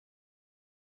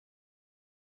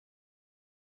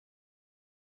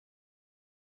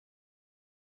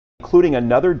including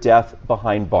another death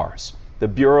behind bars. The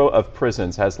Bureau of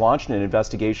Prisons has launched an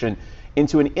investigation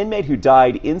into an inmate who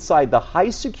died inside the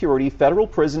high-security federal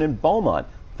prison in Beaumont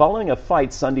following a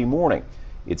fight Sunday morning.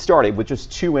 It started with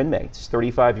just 2 inmates.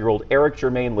 35-year-old Eric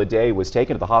Jermaine Ledet was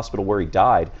taken to the hospital where he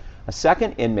died. A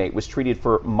second inmate was treated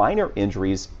for minor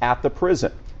injuries at the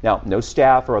prison. Now, no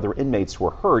staff or other inmates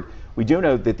were hurt. We do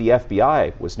know that the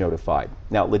FBI was notified.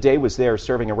 Now, Ledet was there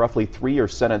serving a roughly 3-year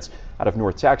sentence out of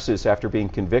North Texas after being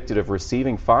convicted of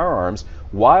receiving firearms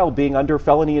while being under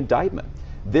felony indictment.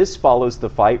 This follows the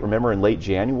fight, remember, in late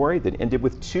January that ended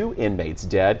with 2 inmates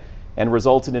dead and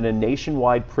resulted in a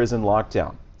nationwide prison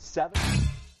lockdown.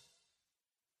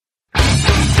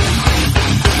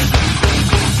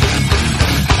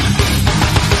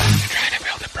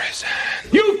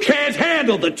 You can't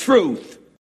handle the truth.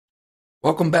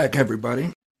 Welcome back,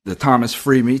 everybody. The Thomas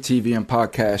Freeme TV and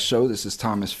podcast show. This is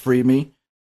Thomas Freeme.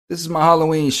 This is my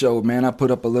Halloween show, man. I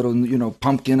put up a little,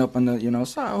 pumpkin up on the,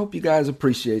 so I hope you guys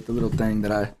appreciate the little thing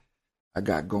that I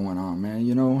got going on,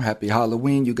 man. Happy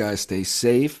Halloween. You guys stay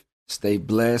safe, stay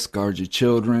blessed, guard your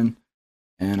children,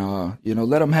 and,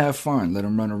 let them have fun. Let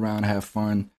them run around, have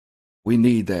fun. We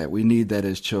need that. We need that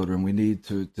as children. We need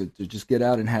to just get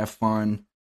out and have fun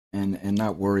and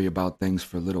not worry about things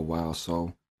for a little while.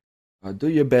 So do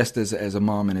your best as a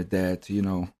mom and a dad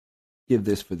to, give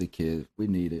this for the kids. We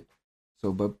need it.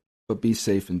 So, but be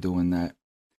safe in doing that.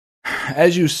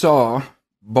 As you saw,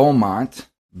 Beaumont,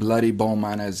 Bloody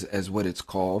Beaumont as what it's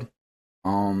called,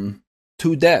 2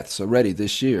 deaths already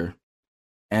this year.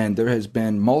 And there has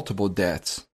been multiple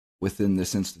deaths within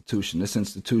this institution. This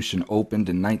institution opened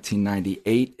in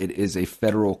 1998. It is a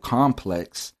federal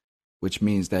complex, which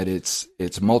means that it's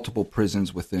multiple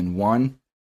prisons within one.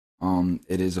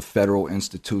 It is a federal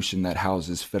institution that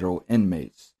houses federal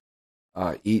inmates.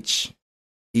 Each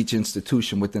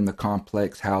institution within the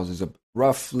complex houses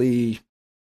roughly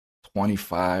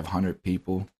 2,500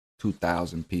 people,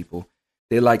 2,000 people.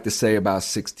 They like to say about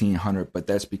 1,600, but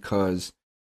that's because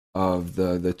of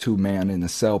the 2-man in the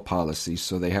cell policy.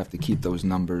 So they have to keep those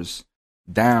numbers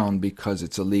down because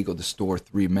it's illegal to store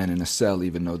 3 men in a cell,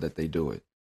 even though that they do it.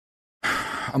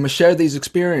 I'm going to share these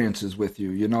experiences with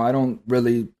you. I don't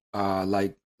really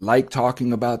like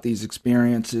talking about these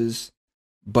experiences,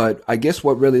 but I guess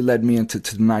what really led me into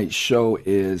tonight's show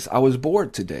is I was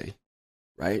bored today,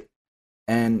 right?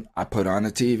 And I put on a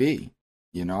TV.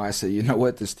 I said, you know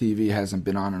what? This TV hasn't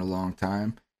been on in a long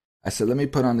time. I said, let me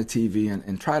put on the TV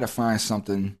and try to find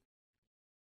something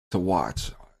to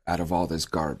watch out of all this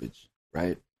garbage,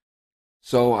 right?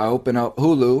 So I open up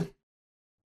Hulu,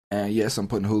 and yes, I'm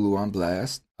putting Hulu on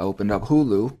blast. I opened up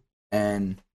Hulu,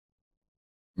 and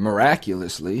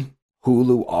miraculously,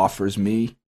 Hulu offers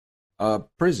me a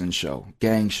prison show,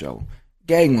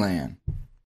 Gangland.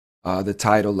 The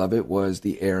title of it was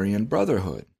The Aryan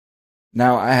Brotherhood.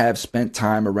 Now, I have spent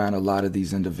time around a lot of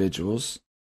these individuals.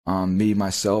 Me,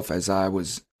 myself, as I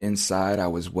was inside, I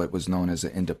was what was known as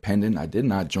an independent. I did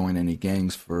not join any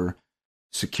gangs for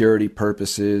security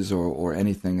purposes or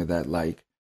anything of that like.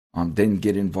 Didn't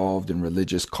get involved in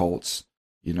religious cults.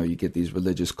 You get these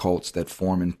religious cults that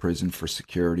form in prison for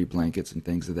security blankets and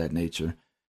things of that nature.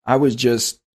 I was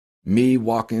just me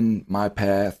walking my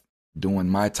path, doing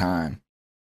my time.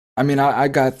 I mean, I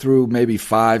got through maybe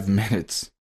 5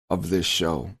 minutes of this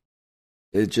show.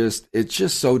 It's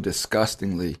just so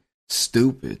disgustingly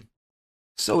stupid.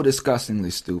 So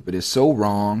disgustingly stupid. It's so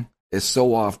wrong. It's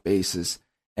so off basis,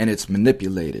 and it's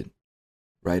manipulated,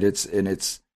 right?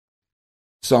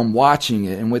 So I'm watching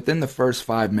it, and within the first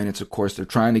 5 minutes, of course, they're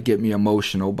trying to get me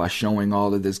emotional by showing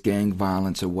all of this gang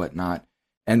violence and whatnot.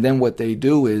 And then what they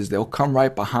do is they'll come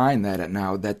right behind that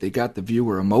now that they got the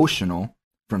viewer emotional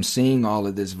from seeing all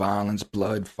of this violence,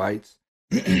 blood, fights,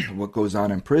 what goes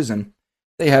on in prison.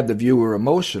 They have the viewer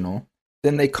emotional.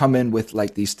 Then they come in with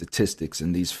like these statistics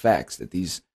and these facts that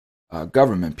these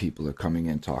government people are coming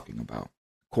in talking about.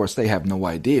 Of course, they have no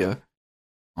idea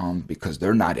because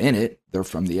they're not in it. They're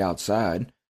from the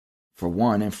outside, for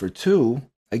one. And for two,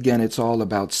 again, it's all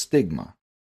about stigma,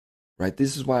 right?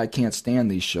 This is why I can't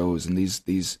stand these shows and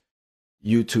these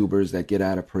YouTubers that get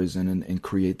out of prison and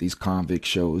create these convict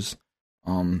shows.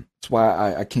 That's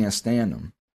why I can't stand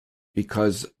them.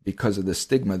 Because of the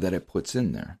stigma that it puts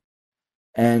in there.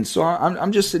 And so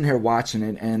I'm just sitting here watching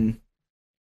it, and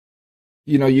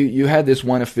you had this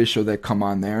one official that come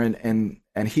on there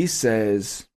and he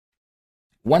says,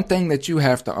 one thing that you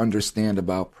have to understand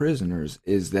about prisoners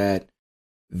is that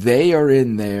they are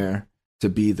in there to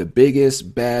be the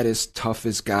biggest, baddest,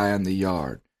 toughest guy on the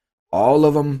yard. All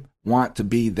of them want to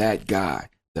be that guy,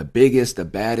 the biggest, the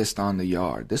baddest on the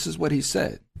yard. This is what he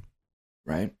said,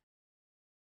 right?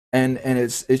 And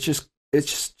it's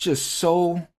just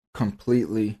so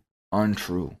completely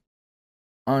untrue.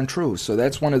 Untrue. So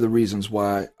that's one of the reasons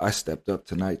why I stepped up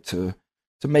tonight to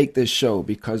make this show,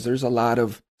 because there's a lot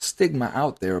of stigma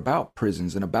out there about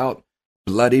prisons and about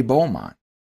bloody Beaumont.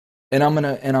 And I'm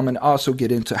gonna also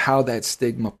get into how that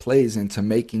stigma plays into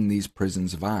making these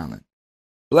prisons violent.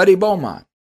 Bloody Beaumont,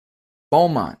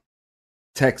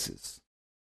 Texas.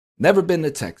 Never been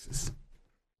to Texas.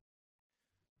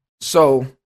 So,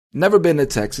 never been to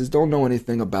Texas, don't know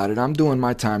anything about it. I'm doing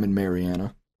my time in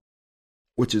Marianna,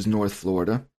 which is North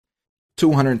Florida.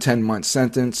 210-month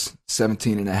sentence,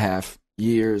 17 and a half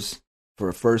years for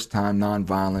a first-time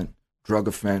nonviolent drug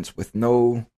offense with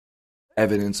no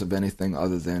evidence of anything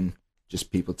other than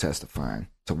just people testifying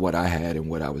to what I had and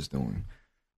what I was doing.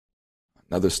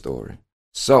 Another story.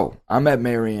 So, I'm at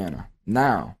Marianna.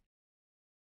 Now,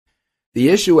 the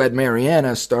issue at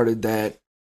Marianna started that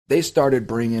they started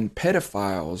bringing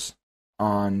pedophiles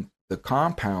on the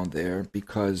compound there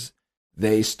because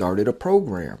they started a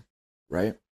program,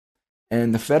 right?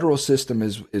 And the federal system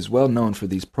is well known for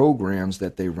these programs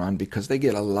that they run because they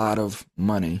get a lot of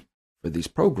money for these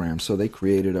programs. So they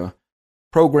created a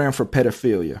program for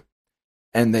pedophilia.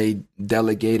 And they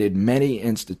delegated many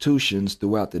institutions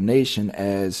throughout the nation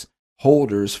as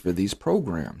holders for these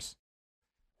programs.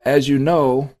 As you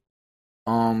know,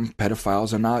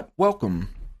 pedophiles are not welcome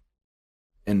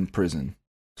in prison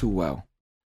too well.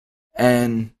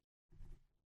 And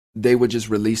they would just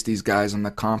release these guys on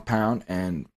the compound,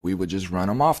 and we would just run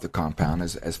them off the compound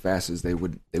as fast as they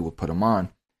would put them on.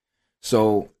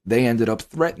 So they ended up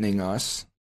threatening us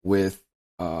with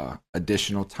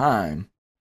additional time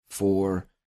for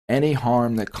any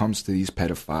harm that comes to these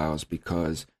pedophiles,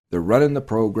 because they're running the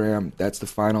program. That's the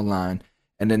final line.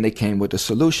 And then they came with a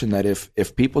solution that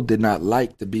if people did not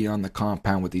like to be on the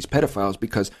compound with these pedophiles,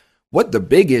 because what the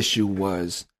big issue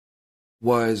was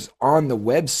on the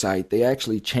website, they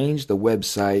actually changed the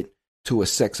website to a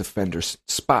sex offender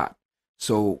spot.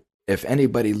 So if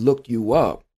anybody looked you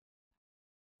up,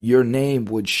 your name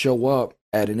would show up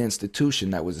at an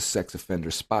institution that was a sex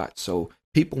offender spot. So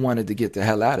people wanted to get the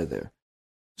hell out of there.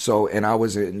 So, and I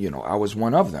was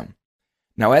one of them.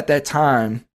 Now at that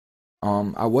time,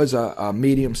 I was a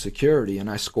medium security, and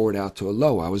I scored out to a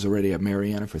low. I was already at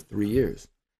Marianna for 3 years.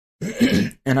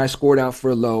 And I scored out for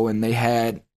a low, and they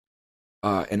had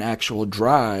an actual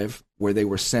drive where they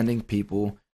were sending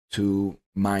people to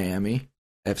Miami,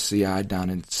 FCI down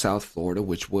in South Florida,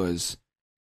 which was,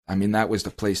 that was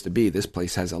the place to be. This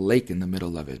place has a lake in the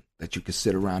middle of it that you could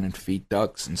sit around and feed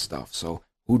ducks and stuff. So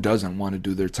who doesn't want to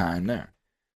do their time there?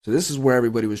 So this is where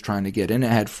everybody was trying to get. And it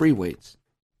had free weights.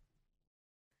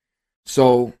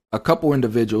 So a couple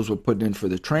individuals were put in for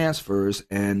the transfers,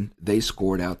 and they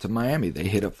scored out to Miami. They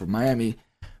hit up for Miami.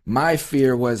 My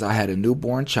fear was I had a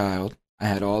newborn child. I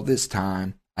had all this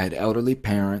time. I had elderly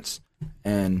parents,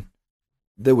 and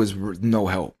there was no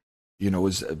help. It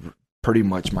was pretty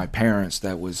much my parents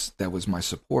that was my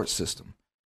support system.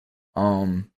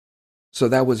 So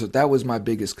that was my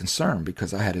biggest concern,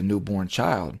 because I had a newborn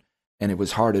child, and it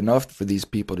was hard enough for these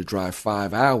people to drive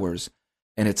 5 hours,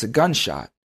 and it's a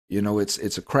gunshot.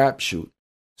 It's a crapshoot.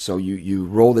 So you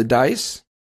roll the dice,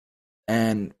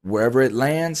 and wherever it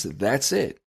lands, that's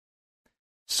it.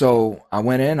 So I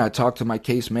went in, I talked to my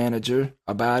case manager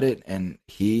about it, and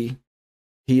he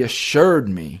assured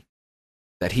me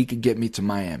that he could get me to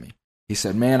Miami. He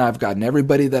said, man, I've gotten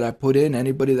everybody that I put in,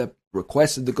 anybody that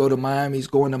requested to go to Miami is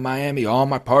going to Miami. All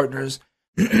my partners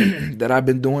that I've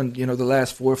been doing, the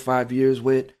last 4 or 5 years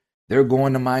with, they're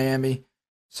going to Miami.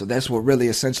 So that's what really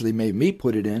essentially made me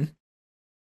put it in.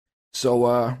 So,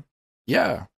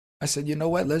 I said, you know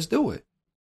what, let's do it.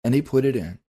 And he put it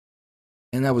in.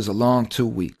 And that was a long 2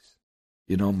 weeks.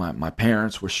 My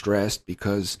parents were stressed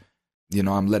because,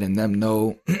 I'm letting them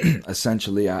know,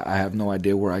 essentially, I have no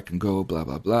idea where I can go, blah,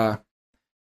 blah, blah.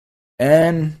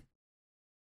 And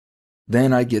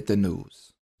then I get the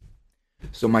news.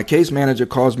 So my case manager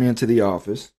calls me into the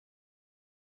office,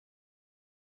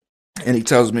 and he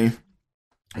tells me,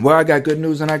 well, I got good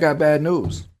news and I got bad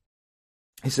news.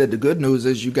 He said, the good news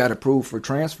is you got approved for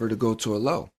transfer to go to a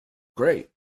low. Great.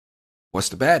 What's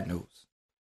the bad news?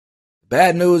 The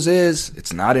bad news is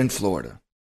it's not in Florida.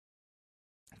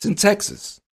 It's in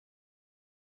Texas.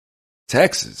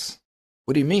 Texas?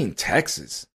 What do you mean,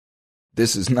 Texas?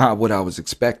 This is not what I was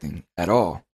expecting at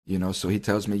all. So he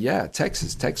tells me, yeah,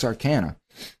 Texas, Texarkana.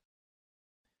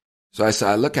 So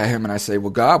I look at him and I say,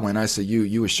 well, Godwin, I said,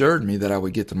 you assured me that I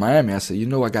would get to Miami. I said,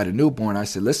 I got a newborn. I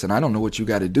said, listen, I don't know what you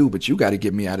got to do, but you got to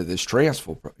get me out of this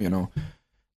transfer,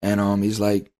 And he's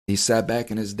like, he sat back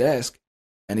in his desk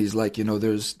and he's like,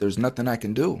 there's nothing I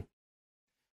can do.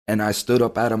 And I stood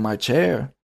up out of my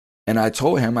chair and I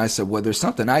told him, I said, well, there's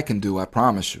something I can do, I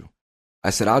promise you. I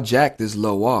said, I'll jack this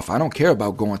low off. I don't care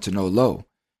about going to no low.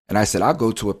 And I said, I'll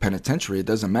go to a penitentiary. It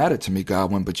doesn't matter to me,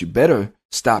 Godwin, but you better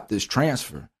stop this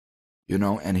transfer. You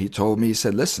know, and he told me, he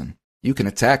said, listen, you can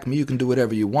attack me. You can do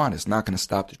whatever you want. It's not going to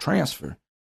stop the transfer.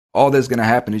 All that's going to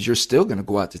happen is you're still going to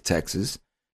go out to Texas.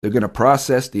 They're going to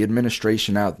process the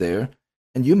administration out there,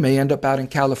 and you may end up out in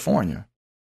California.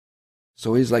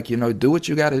 So he's like, you know, do what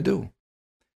you got to do.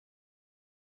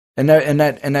 And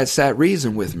that sat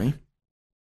reason with me.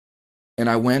 And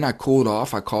I went, I cooled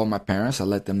off. I called my parents. I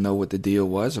let them know what the deal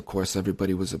was. Of course,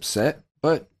 everybody was upset,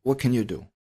 but what can you do?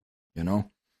 You know?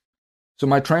 So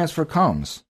my transfer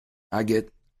comes. I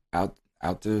get out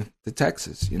to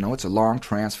Texas. You know, it's a long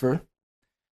transfer.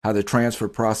 How the transfer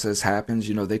process happens,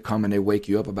 you know, they come and they wake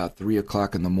you up about 3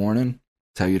 o'clock in the morning,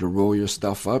 tell you to roll your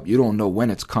stuff up. You don't know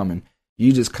when it's coming.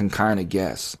 You just can kind of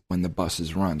guess when the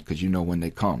buses run because you know when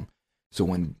they come. So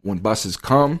when buses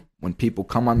come, when people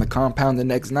come on the compound the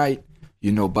next night,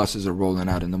 you know buses are rolling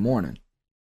out in the morning.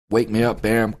 Wake me up,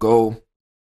 bam, go.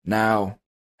 Now,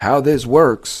 how this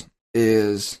works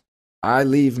is I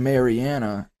leave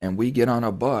Marianna and we get on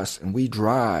a bus and we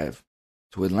drive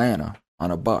to Atlanta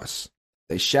on a bus.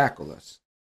 They shackle us,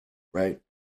 right?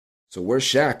 So we're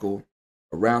shackled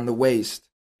around the waist,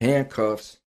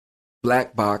 handcuffs,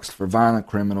 black box for violent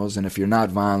criminals. And if you're not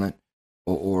violent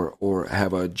or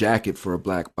have a jacket for a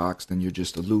black box, then you're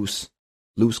just a loose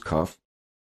cuff.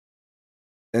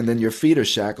 And then your feet are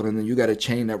shackled, and then you got a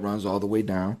chain that runs all the way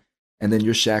down, and then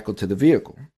you're shackled to the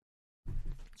vehicle.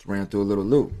 It's ran through a little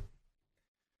loop.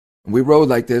 And we rode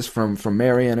like this from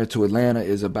Marianna to Atlanta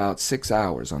is about 6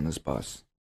 hours on this bus,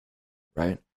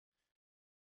 right?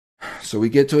 So we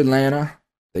get to Atlanta.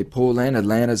 They pull in.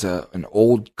 Atlanta's an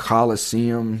old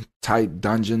Coliseum-type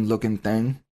dungeon-looking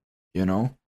thing, you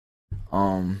know.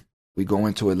 We go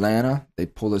into Atlanta. They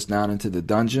pull us down into the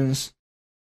dungeons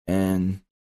and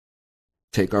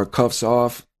take our cuffs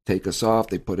off, take us off.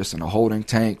 They put us in a holding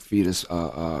tank, feed us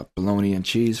bologna and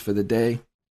cheese for the day.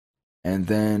 And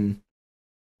then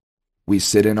we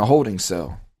sit in a holding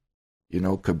cell. You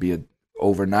know, could be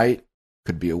overnight,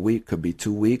 could be a week, could be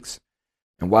 2 weeks.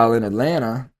 And while in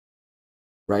Atlanta,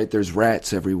 right, there's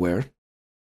rats everywhere.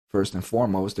 First and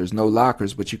foremost, there's no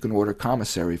lockers, but you can order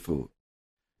commissary food.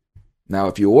 Now,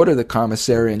 if you order the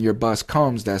commissary and your bus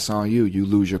comes, that's on you. You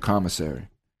lose your commissary.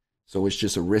 So it's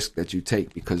just a risk that you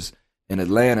take because in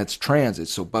Atlanta, it's transit,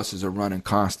 so buses are running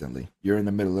constantly. You're in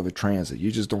the middle of a transit.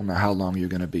 You just don't know how long you're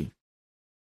going to be.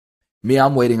 Me,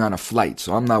 I'm waiting on a flight,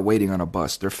 so I'm not waiting on a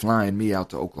bus. They're flying me out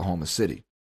to Oklahoma City.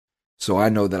 So I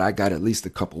know that I got at least a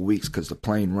couple weeks because the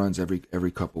plane runs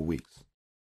every couple weeks.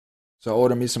 So I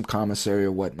order me some commissary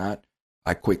or whatnot.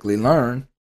 I quickly learn,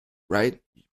 right,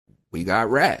 we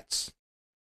got rats.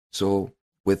 So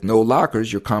with no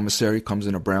lockers, your commissary comes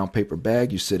in a brown paper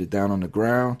bag. You sit it down on the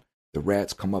ground. The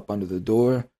rats come up under the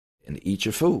door and eat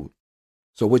your food.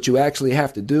 So what you actually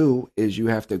have to do is you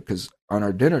have to, because on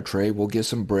our dinner tray, we'll get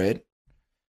some bread.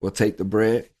 We'll take the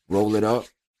bread, roll it up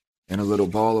in a little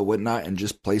ball or whatnot, and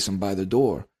just place them by the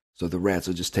door. So the rats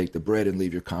will just take the bread and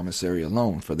leave your commissary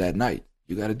alone for that night.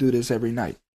 You got to do this every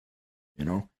night, you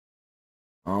know.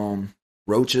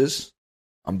 Roaches.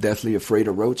 I'm deathly afraid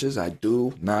of roaches. I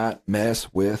do not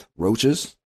mess with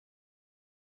roaches.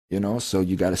 You know, so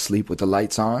you got to sleep with the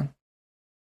lights on,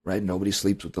 right? Nobody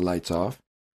sleeps with the lights off.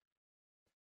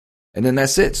 And then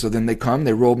that's it. So then they come,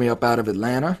 they roll me up out of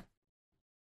Atlanta,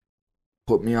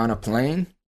 put me on a plane,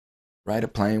 right? A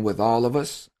plane with all of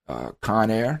us,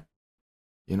 Con Air,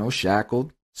 you know,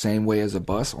 shackled, same way as a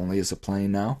bus, only it's a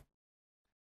plane now.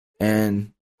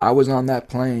 And I was on that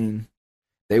plane.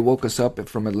 They woke us up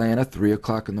from Atlanta, 3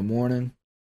 o'clock in the morning,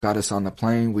 got us on the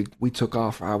plane. We took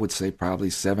off, I would say probably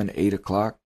 7, 8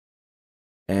 o'clock.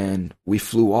 And we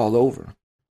flew all over,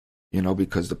 you know,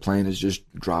 because the plane is just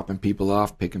dropping people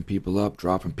off, picking people up,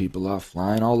 dropping people off,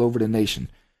 flying all over the nation.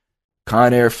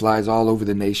 Con Air flies all over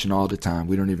the nation all the time.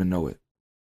 We don't even know it,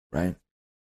 right?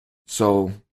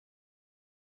 So,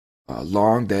 a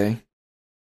long day,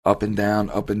 up and down,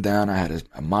 up and down. I had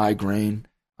a migraine.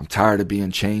 I'm tired of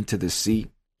being chained to the seat.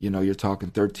 You know, you're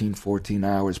talking 13, 14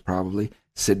 hours probably,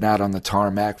 sitting out on the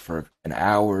tarmac for an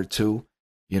hour or two,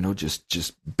 you know,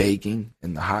 just baking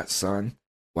in the hot sun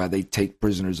while they take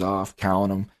prisoners off, count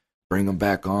them, bring them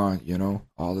back on, you know,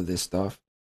 all of this stuff.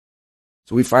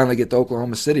 So we finally get to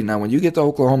Oklahoma City. Now, when you get to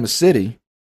Oklahoma City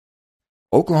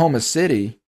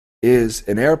is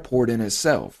an airport in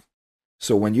itself.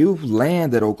 So when you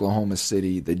land at Oklahoma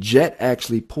City, the jet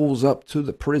actually pulls up to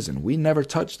the prison. We never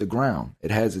touch the ground. It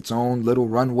has its own little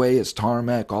runway, its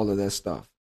tarmac, all of that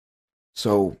stuff.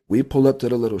 So we pull up to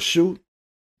the little chute.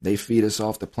 They feed us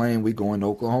off the plane. We go into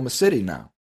Oklahoma City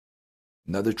now.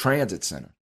 Another transit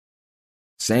center.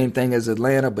 Same thing as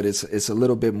Atlanta, but it's a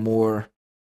little bit more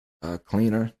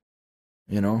cleaner,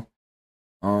 you know.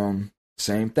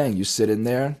 Same thing. You sit in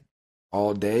there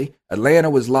all day. Atlanta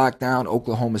was locked down.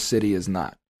 Oklahoma City is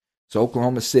not. So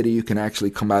Oklahoma City, you can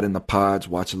actually come out in the pods,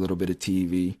 watch a little bit of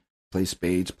TV, play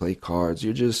spades, play cards.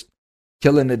 You're just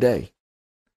killing the day.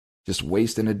 Just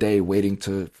wasting a day waiting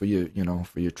for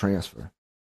your transfer.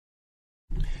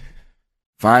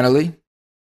 Finally,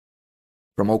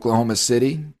 from Oklahoma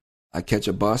City, I catch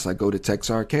a bus. I go to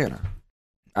Texarkana.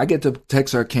 I get to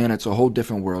Texarkana. It's a whole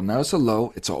different world. Now, it's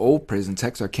an old prison.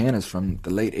 Texarkana is from the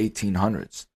late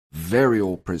 1800s. Very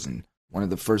old prison. One of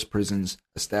the first prisons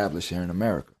established here in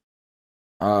America.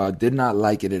 Did not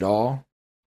like it at all.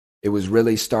 It was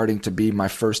really starting to be my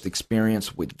first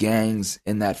experience with gangs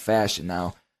in that fashion.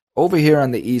 Now, over here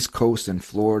on the East Coast in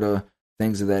Florida,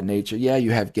 things of that nature, yeah,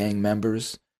 you have gang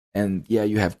members, and yeah,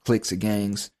 you have cliques of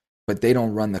gangs, but they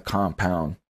don't run the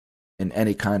compound in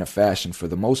any kind of fashion for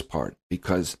the most part,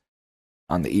 because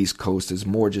on the East Coast is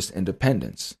more just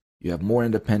independence. You have more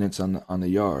independence on the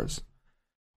yards.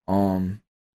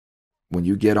 When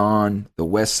you get on the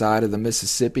west side of the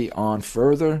Mississippi on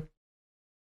further,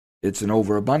 it's an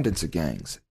overabundance of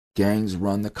gangs. Gangs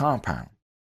run the compound.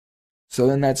 So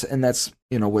then that's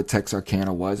what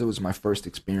Texarkana was. It was my first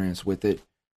experience with it.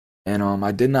 And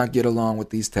I did not get along with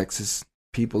these Texas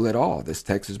people at all. This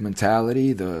Texas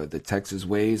mentality, the Texas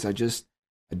ways, I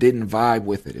didn't vibe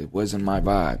with it. It wasn't my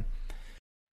vibe.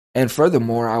 And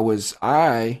furthermore, I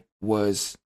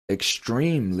was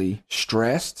extremely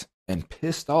stressed and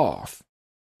pissed off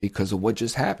because of what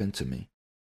just happened to me.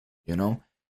 You know?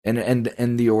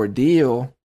 And the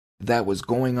ordeal that was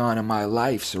going on in my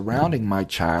life surrounding my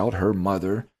child, her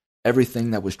mother, everything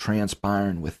that was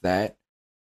transpiring with that,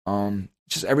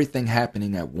 just everything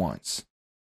happening at once,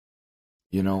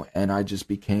 you know, and I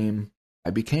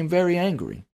became very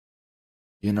angry,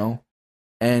 you know,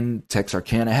 and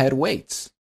Texarkana had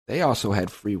weights. They also had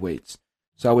free weights.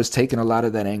 So I was taking a lot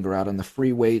of that anger out on the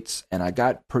free weights, and I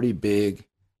got pretty big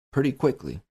pretty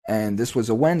quickly. And this was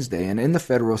a Wednesday, and in the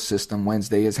federal system,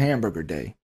 Wednesday is hamburger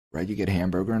day. Right, you get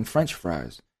hamburger and French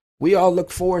fries. We all look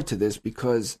forward to this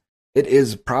because it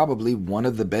is probably one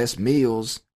of the best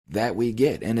meals that we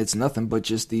get. And it's nothing but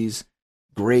just these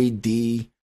grade D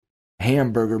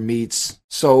hamburger meats.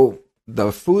 So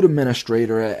the food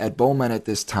administrator at Bowman at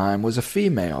this time was a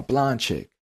female, blonde chick.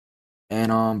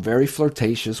 And very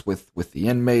flirtatious with the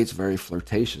inmates, very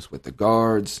flirtatious with the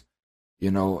guards,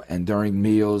 you know, and during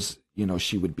meals, you know,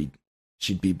 she'd be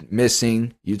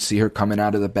missing. You'd see her coming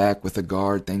out of the back with a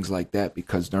guard, things like that,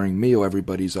 because during meal,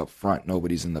 everybody's up front,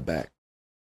 nobody's in the back.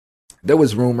 There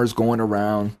was rumors going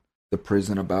around the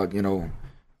prison about, you know,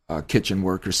 kitchen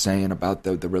workers saying about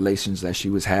the relations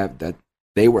that that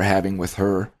they were having with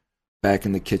her back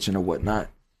in the kitchen or whatnot.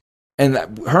 And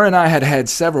her and I had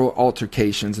several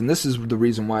altercations, and this is the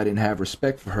reason why I didn't have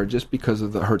respect for her, just because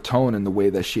of her tone and the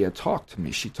way that she had talked to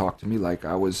me. She talked to me like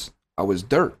I was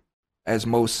dirt, as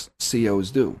most COs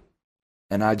do.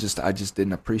 And I just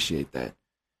didn't appreciate that.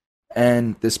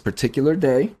 And this particular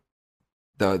day,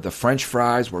 the French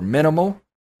fries were minimal.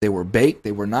 They were baked.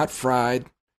 They were not fried.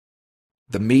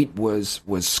 The meat was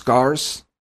scarce.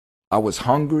 I was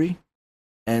hungry.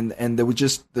 And there was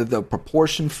just the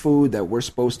proportion food that we're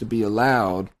supposed to be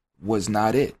allowed was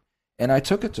not it. And I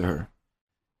took it to her.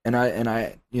 And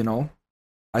I you know,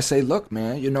 I say, look,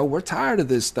 man, you know, we're tired of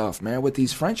this stuff, man, with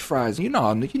these French fries. You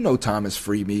know, Thomas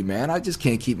free me, man. I just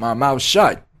can't keep my mouth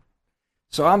shut.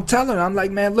 So I'm telling her, I'm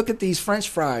like, man, look at these French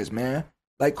fries, man.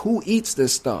 Like, who eats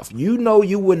this stuff? You know,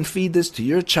 you wouldn't feed this to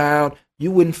your child.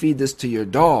 You wouldn't feed this to your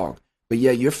dog. But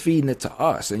yet you're feeding it to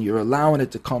us and you're allowing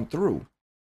it to come through.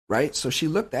 Right? So she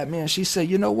looked at me and she said,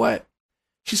 you know what?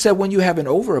 She said, when you have an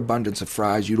overabundance of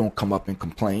fries, you don't come up and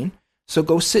complain. So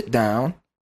go sit down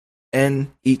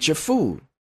and eat your food.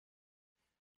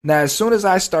 Now, as soon as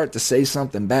I start to say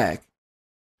something back,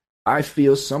 I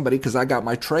feel somebody, because I got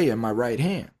my tray in my right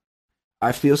hand,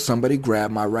 I feel somebody grab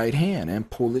my right hand and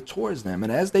pull it towards them.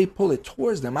 And as they pull it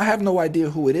towards them, I have no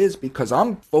idea who it is because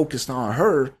I'm focused on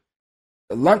her.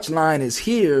 The lunch line is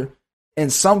here,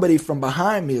 and somebody from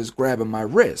behind me is grabbing my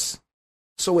wrist.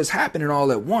 So it's happening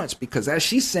all at once because as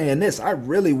she's saying this, I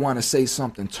really want to say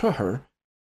something to her.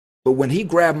 But when he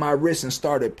grabbed my wrist and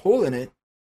started pulling it,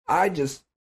 I just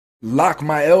lock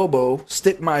my elbow,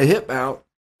 stick my hip out,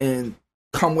 and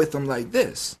come with him like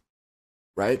this,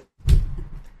 right?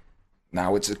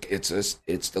 Now it's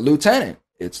the lieutenant.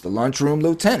 It's the lunchroom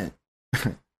lieutenant.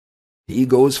 He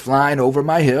goes flying over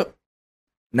my hip.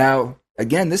 Now,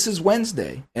 Again, this is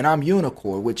Wednesday, and I'm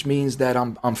Unicor, which means that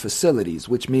I'm facilities,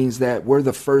 which means that we're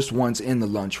the first ones in the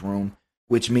lunchroom,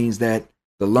 which means that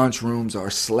the lunchrooms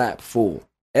are slap full.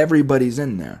 Everybody's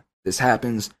in there. This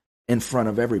happens in front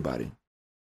of everybody.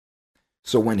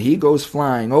 So when he goes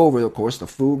flying over, of course, the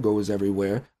food goes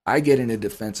everywhere. I get in a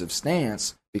defensive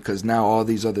stance because now all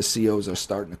these other COs are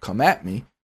starting to come at me.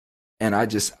 And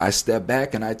I step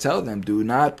back and I tell them, do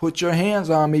not put your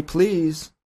hands on me,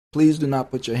 please. Please do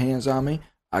not put your hands on me.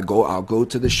 I'll go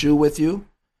to the shoe with you,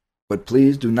 but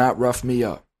please do not rough me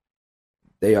up.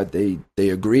 They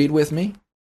agreed with me.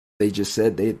 They just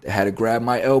said they had to grab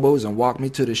my elbows and walk me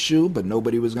to the shoe, but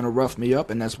nobody was going to rough me up,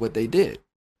 and that's what they did.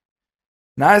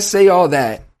 Now I say all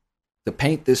that to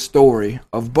paint this story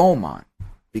of Beaumont,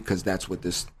 because that's what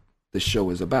this show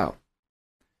is about.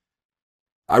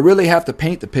 I really have to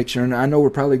paint the picture, and I know we're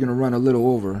probably going to run a little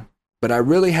over, but I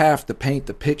really have to paint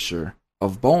the picture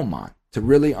of Beaumont to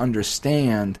really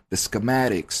understand the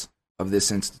schematics of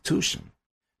this institution.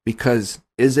 Because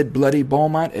is it bloody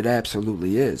Beaumont? It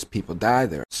absolutely is. People die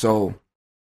there. So,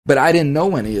 but I didn't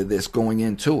know any of this going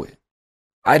into it.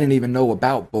 I didn't even know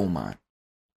about Beaumont.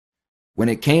 When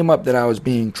it came up that I was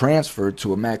being transferred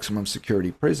to a maximum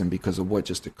security prison because of what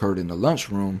just occurred in the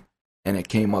lunchroom, and it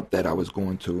came up that I was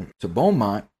going to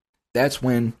Beaumont, that's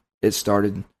when it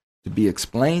started to be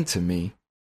explained to me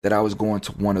that I was going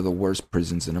to one of the worst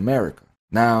prisons in America.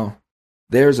 Now,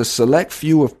 there's a select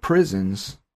few of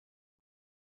prisons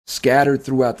scattered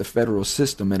throughout the federal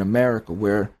system in America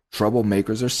where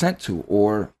troublemakers are sent to,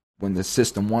 or when the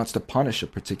system wants to punish a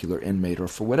particular inmate, or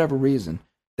for whatever reason,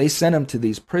 they send them to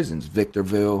these prisons.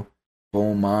 Victorville,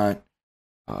 Beaumont,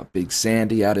 Big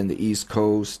Sandy out in the East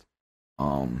Coast.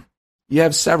 You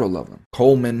have several of them.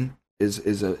 Coleman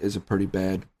is a pretty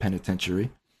bad penitentiary.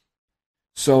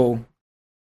 So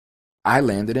I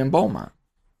landed in Beaumont.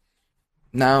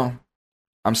 Now,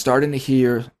 I'm starting to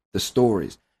hear the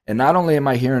stories. And not only am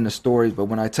I hearing the stories, but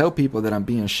when I tell people that I'm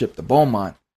being shipped to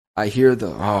Beaumont, I hear the,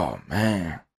 oh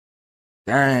man,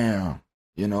 damn,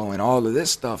 and all of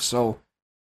this stuff. So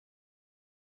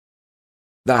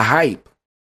the hype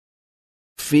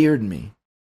feared me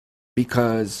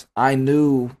because I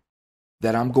knew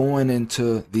that I'm going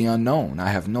into the unknown. I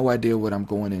have no idea what I'm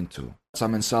going into. So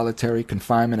I'm in solitary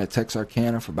confinement at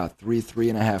Texarkana for about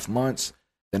 3.5 months.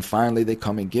 Then finally they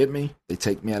come and get me. They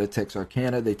take me out of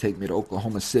Texarkana. They take me to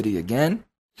Oklahoma City again.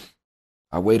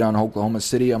 I wait on Oklahoma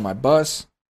City on my bus.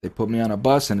 They put me on a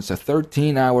bus, and it's a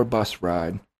 13-hour bus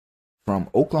ride from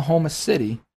Oklahoma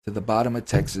City to the bottom of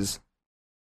Texas,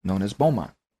 known as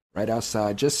Beaumont, right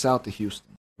outside, just south of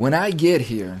Houston. When I get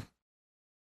here,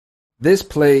 this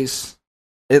place,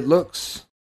 it looks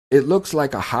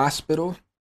like a hospital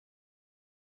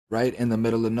right in the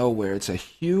middle of nowhere. It's a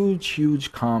huge,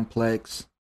 huge complex,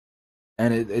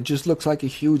 and it just looks like a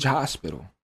huge hospital,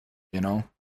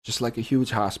 just like a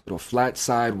huge hospital. Flat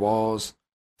side walls,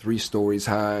 3 stories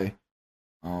high,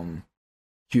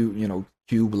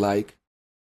 cube-like,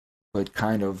 but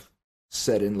kind of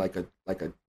set in like a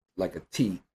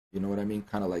T. You know what I mean?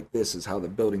 Kind of like this is how the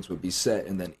buildings would be set,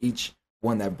 and then each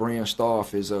one that branched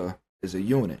off is a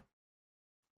unit,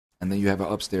 and then you have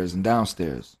an upstairs and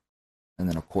downstairs. And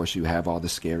then, of course, you have all the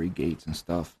scary gates and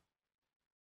stuff.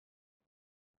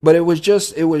 But it was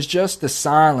just the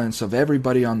silence of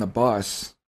everybody on the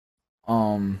bus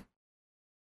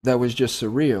that was just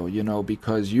surreal,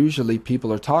 because usually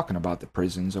people are talking about the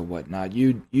prisons or whatnot.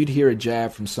 You'd hear a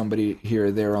jab from somebody here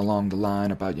or there along the line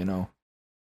about,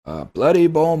 bloody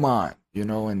Beaumont,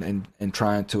 and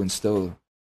trying to instill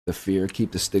the fear,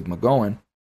 keep the stigma going.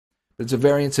 But it's a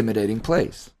very intimidating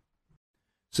place.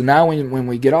 So now when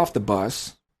we get off the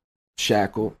bus,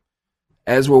 shackled,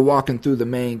 as we're walking through the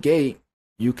main gate,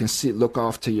 you can look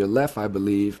off to your left, I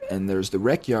believe, and there's the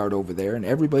rec yard over there, and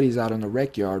everybody's out in the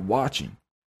rec yard watching.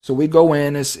 So we go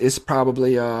in, it's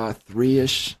probably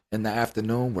 3-ish in the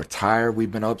afternoon. We're tired.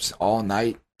 We've been up all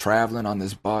night traveling on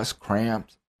this bus,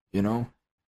 cramped,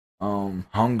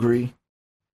 hungry.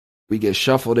 We get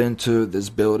shuffled into this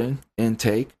building,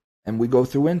 intake, and we go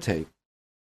through intake.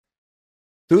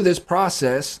 Through this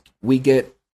process, we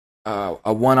get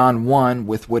a one-on-one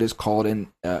with what is called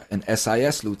an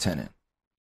SIS lieutenant,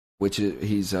 which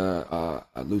he's a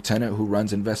lieutenant who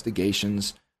runs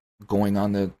investigations going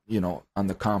on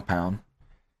the compound.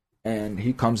 And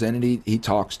he comes in and he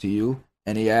talks to you,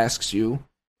 and he asks you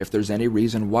if there's any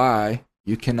reason why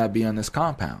you cannot be on this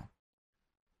compound.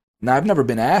 Now, I've never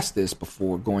been asked this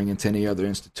before going into any other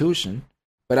institution,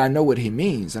 but I know what he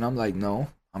means. And I'm like, no,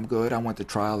 I'm good. I went to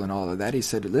trial and all of that. He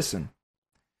said, listen,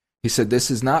 this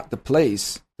is not the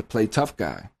place to play tough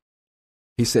guy.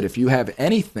 He said, if you have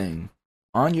anything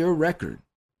on your record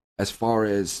as far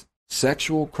as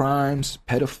sexual crimes,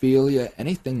 pedophilia,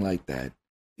 anything like that,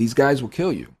 these guys will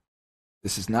kill you.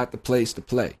 This is not the place to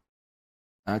play.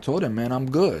 I told him, man,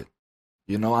 I'm good.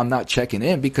 I'm not checking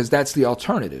in because that's the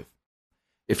alternative.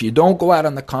 If you don't go out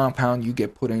on the compound, you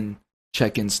get put in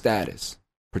check-in status,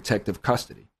 protective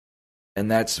custody. And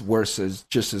that's worse as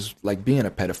just as like being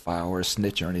a pedophile or a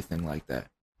snitch or anything like that.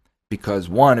 Because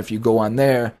one, if you go on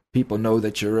there, people know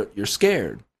that you're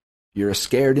scared. You're a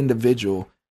scared individual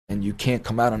and you can't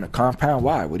come out on the compound.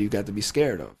 Why? What do you got to be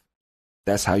scared of?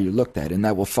 That's how you're looked at. And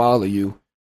that will follow you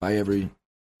by every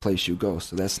place you go.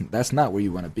 So that's not where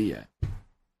you want to be at.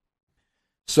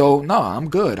 So no, I'm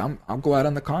good. I'll go out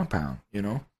on the compound,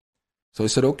 So he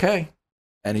said, okay.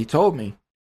 And he told me,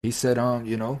 he said,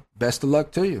 best of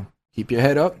luck to you. Keep your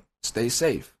head up, stay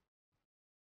safe.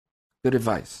 Good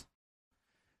advice.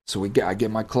 So I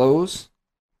get my clothes,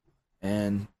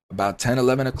 and about 10,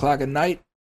 11 o'clock at night,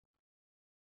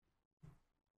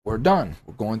 we're done.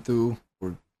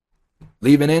 We're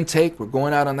leaving intake, we're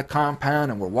going out on the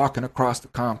compound, and we're walking across the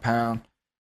compound,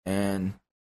 and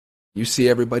you see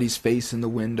everybody's face in the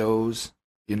windows,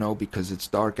 because it's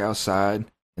dark outside,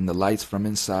 and the lights from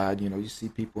inside, you see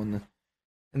people in the...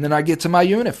 And then I get to my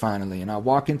unit finally, and I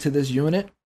walk into this unit,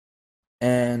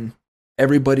 and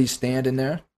everybody's standing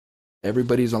there.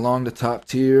 Everybody's along the top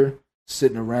tier,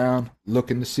 sitting around,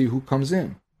 looking to see who comes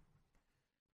in.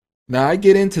 Now I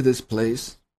get into this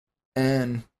place,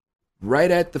 and right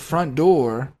at the front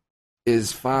door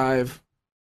is 5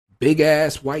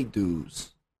 big-ass white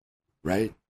dudes,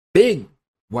 right? Big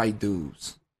white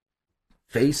dudes.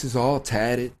 Faces all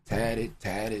tatted.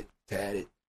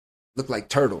 Look like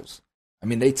turtles. I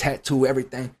mean, they tattoo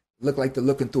everything. Look like they're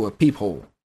looking through a peephole.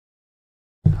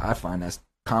 I find that's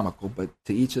comical, but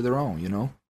to each of their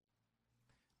own,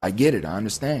 I get it. I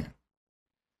understand.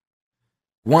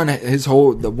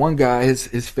 The one guy,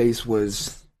 his face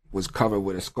was covered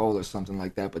with a skull or something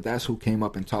like that, but that's who came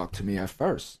up and talked to me at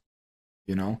first,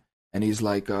 And he's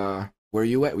like, where are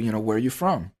you at? Where are you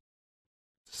from?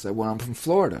 I said, well, I'm from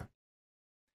Florida.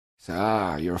 He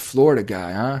said, you're a Florida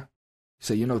guy, huh? He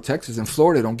said, Texas and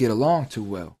Florida don't get along too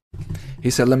well.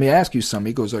 He said, let me ask you something.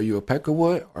 He goes, are you a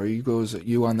Peckerwood? Or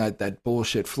you on that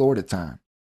bullshit Florida time?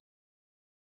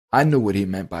 I knew what he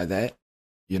meant by that,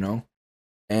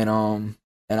 And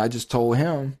I just told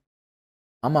him,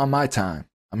 I'm on my time.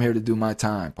 I'm here to do my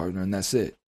time, partner, and that's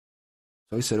it.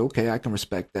 So he said, okay, I can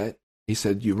respect that. He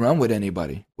said, you run with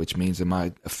anybody? Which means, am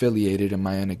I affiliated? Am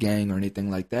I in a gang or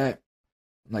anything like that?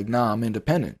 I'm like, nah, I'm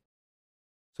independent.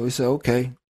 So he said,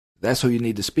 okay, that's who you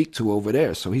need to speak to over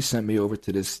there. So he sent me over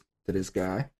to this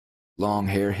guy, long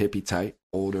hair, hippie type,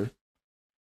 older.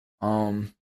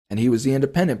 And he was the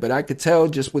independent, but I could tell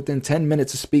just within 10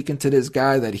 minutes of speaking to this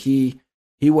guy that he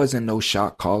wasn't no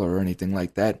shot caller or anything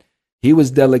like that. He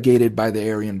was delegated by the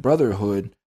Aryan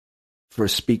Brotherhood for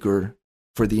speaker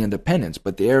for the independents,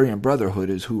 but the Aryan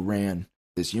Brotherhood is who ran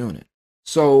this unit.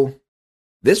 So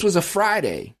this was a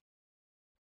Friday.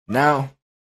 Now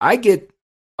I get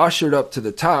ushered up to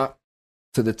the top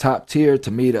tier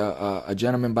to meet a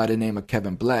gentleman by the name of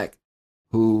Kevin Black,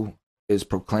 who is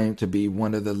proclaimed to be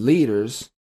one of the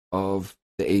leaders of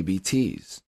the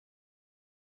ABTs.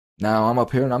 Now I'm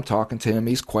up here and I'm talking to him.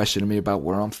 He's questioning me about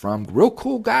where I'm from. Real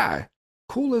cool guy.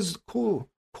 Cool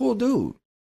dude.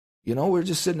 We're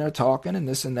just sitting there talking and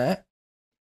this and that.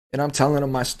 And I'm telling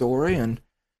him my story, and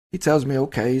he tells me,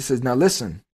 okay. He says, now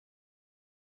listen,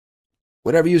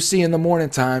 whatever you see in the morning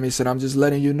time, he said, I'm just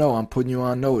letting you know, I'm putting you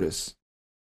on notice.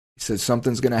 He said,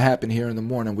 something's going to happen here in the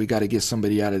morning. We got to get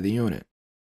somebody out of the unit.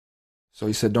 So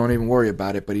he said, don't even worry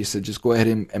about it. But he said, just go ahead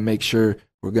and make sure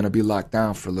we're going to be locked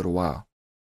down for a little while.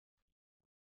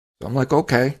 So I'm like,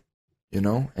 okay,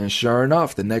 And sure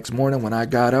enough, the next morning when I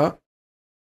got up,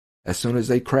 as soon as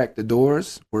they cracked the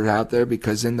doors, we're out there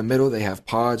because in the middle they have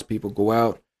pods. People go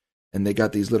out and they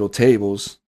got these little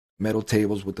tables, metal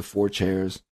tables with the 4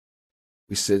 chairs.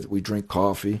 We sit, we drink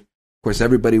coffee. Of course,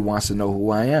 everybody wants to know who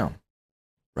I am,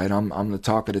 right? I'm the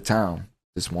talk of the town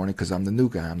this morning because I'm the new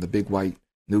guy. I'm the big white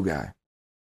new guy.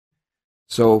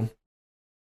 So,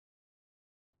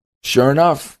 sure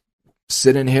enough,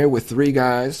 sitting here with 3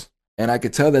 guys, and I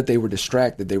could tell that they were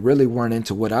distracted. They really weren't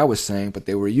into what I was saying, but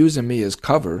they were using me as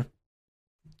cover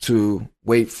to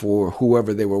wait for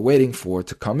whoever they were waiting for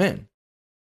to come in.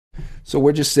 So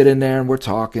we're just sitting there and we're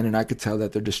talking, and I could tell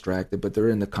that they're distracted, but they're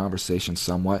in the conversation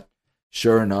somewhat.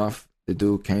 Sure enough, the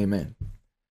dude came in.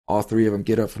 All 3 of them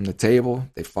get up from the table.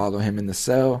 They follow him in the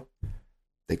cell.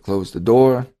 They close the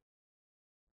door.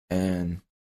 And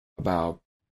about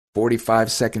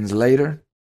 45 seconds later,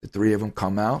 the 3 of them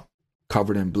come out,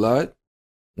 covered in blood,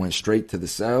 went straight to the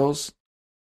cells,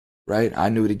 right? I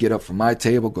knew to get up from my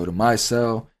table, go to my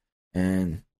cell,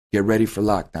 and get ready for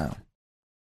lockdown.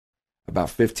 About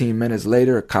 15 minutes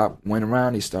later, a cop went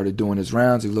around. He started doing his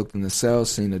rounds. He looked in the cell,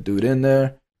 seen a dude in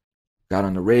there, got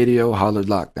on the radio, hollered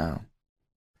lockdown.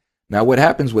 Now, what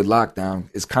happens with lockdown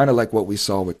is kind of like what we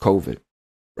saw with COVID,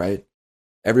 right?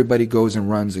 Everybody goes and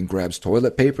runs and grabs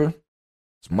toilet paper,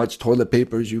 as much toilet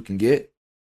paper as you can get.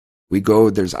 We go,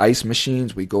 there's ice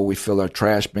machines. We fill our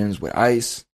trash bins with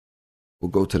ice.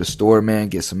 We'll go to the store, man,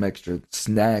 get some extra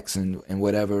snacks and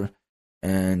whatever,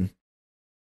 and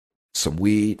some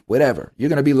weed, whatever. You're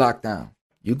going to be locked down.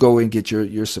 You go and get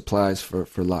your supplies for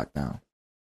lockdown.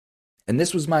 And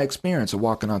this was my experience of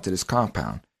walking onto this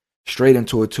compound, straight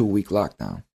into a 2-week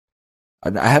lockdown.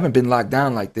 I haven't been locked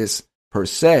down like this per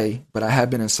se, but I have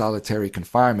been in solitary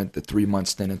confinement the 3-month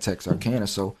stint in Texarkana.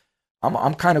 So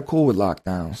I'm kind of cool with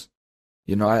lockdowns.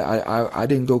 You know, I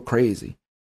didn't go crazy.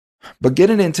 But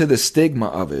getting into the stigma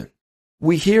of it,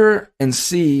 we hear and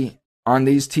see on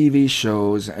these TV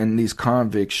shows and these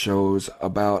convict shows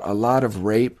about a lot of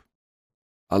rape,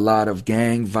 a lot of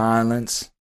gang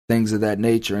violence, things of that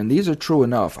nature. And these are true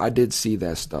enough. I did see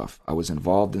that stuff. I was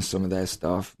involved in some of that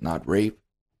stuff, not rape,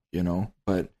 you know,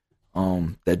 but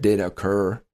that did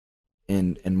occur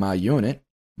in my unit.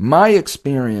 My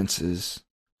experiences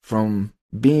from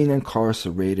being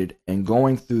incarcerated and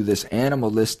going through this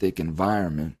animalistic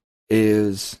environment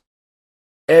is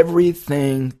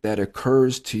everything that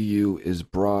occurs to you is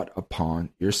brought upon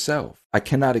yourself. I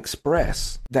cannot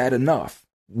express that enough.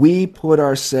 We put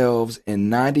ourselves in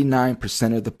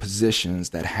 99% of the positions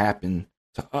that happen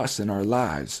to us in our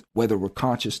lives, whether we're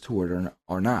conscious to it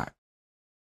or not.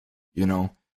 You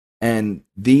know, and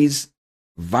these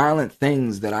violent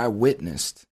things that I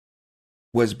witnessed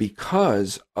was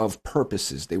because of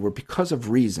purposes. They were because of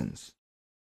reasons.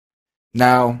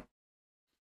 Now,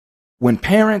 when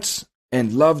parents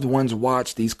and loved ones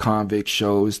watch these convict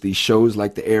shows, these shows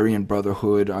like the Aryan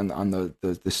Brotherhood on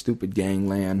the stupid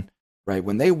Gangland, right?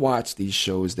 When they watch these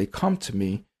shows, they come to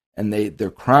me and they're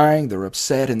crying, they're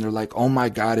upset, and they're like, oh my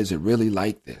God, is it really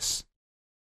like this?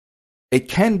 It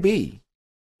can be.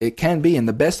 It can be. And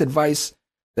the best advice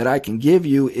that I can give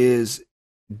you is,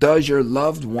 does your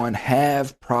loved one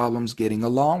have problems getting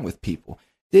along with people?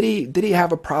 Did he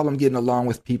have a problem getting along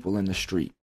with people in the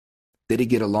street? Did he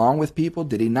get along with people?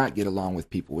 Did he not get along with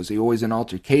people? Was he always in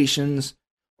altercations?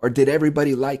 Or did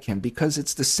everybody like him? Because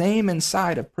it's the same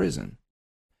inside of prison.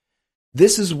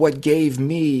 This is what gave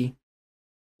me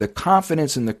the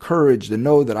confidence and the courage to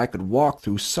know that I could walk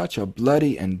through such a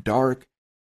bloody and dark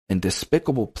and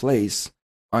despicable place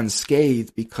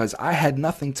unscathed, because I had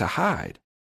nothing to hide.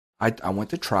 I went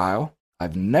to trial.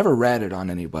 I've never ratted on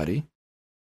anybody.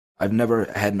 I've never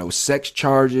had no sex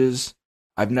charges.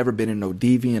 I've never been in no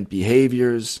deviant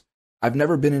behaviors. I've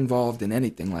never been involved in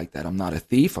anything like that. I'm not a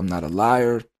thief. I'm not a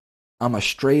liar. I'm a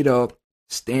straight up,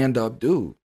 stand up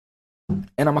dude.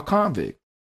 And I'm a convict,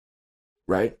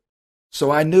 right?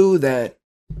 So I knew that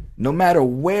no matter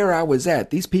where I was at,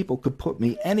 these people could put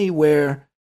me anywhere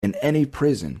in any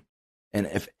prison. And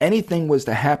if anything was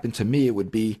to happen to me, it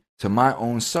would be to my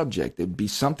own subject. It would be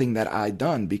something that I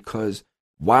done, because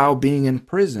while being in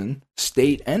prison,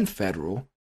 state and federal,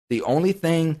 the only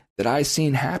thing that I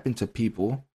seen happen to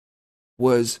people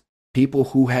was people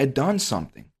who had done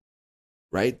something,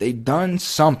 right? They done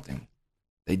something.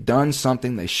 They done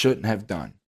something they shouldn't have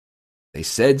done. They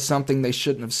said something they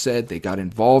shouldn't have said. They got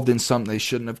involved in something they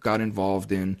shouldn't have got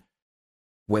involved in.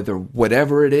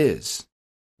 Whatever it is.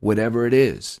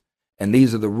 And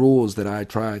these are the rules that I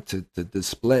try to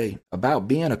display about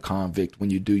being a convict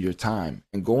when you do your time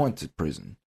and going to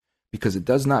prison. Because it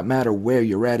does not matter where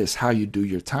you're at, it's how you do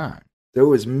your time. There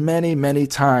was many, many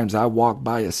times I walked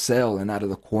by a cell and out of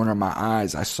the corner of my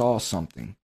eyes, I saw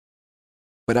something.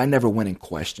 But I never went and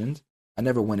questioned. I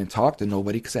never went and talked to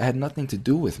nobody because it had nothing to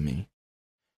do with me.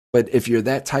 But if you're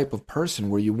that type of person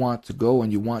where you want to go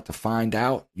and you want to find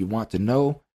out, you want to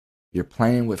know, you're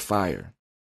playing with fire.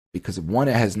 Because one,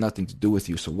 it has nothing to do with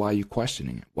you, so why are you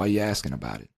questioning it? Why are you asking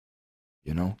about it?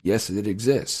 You know, yes, it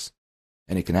exists,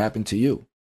 and it can happen to you.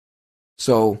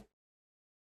 So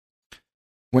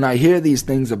when I hear these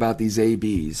things about these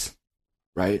ABs,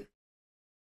 right?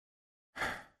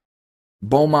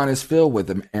 Beaumont is filled with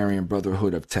the Aryan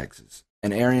Brotherhood of Texas.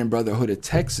 And Aryan Brotherhood of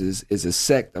Texas is a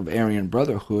sect of Aryan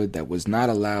Brotherhood that was not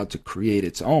allowed to create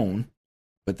its own,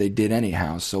 but they did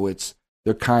anyhow. So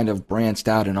they're kind of branched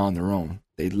out and on their own.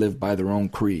 They live by their own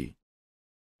creed.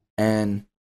 And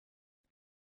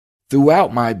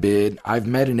throughout my bid, I've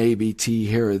met an ABT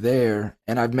here or there,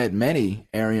 and I've met many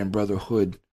Aryan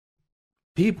Brotherhood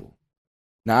people.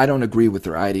 Now, I don't agree with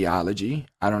their ideology.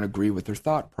 I don't agree with their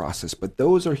thought process, but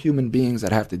those are human beings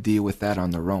that have to deal with that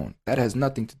on their own. That has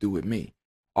nothing to do with me.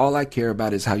 All I care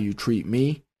about is how you treat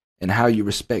me and how you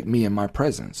respect me in my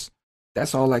presence.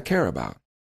 That's all I care about.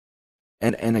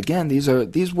 And again, these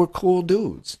were cool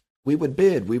dudes. We would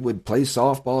bid, we would play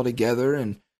softball together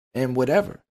and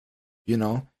whatever, you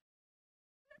know.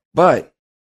 But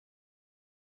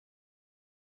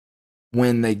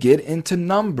when they get into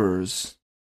numbers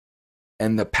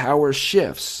and the power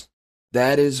shifts,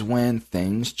 that is when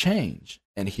things change.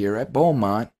 And here at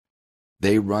Beaumont,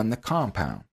 they run the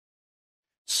compound.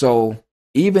 So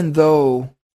even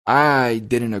though I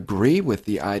didn't agree with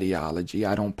the ideology,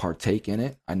 I don't partake in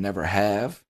it, I never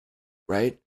have,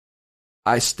 right?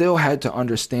 I still had to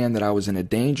understand that I was in a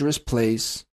dangerous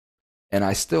place, and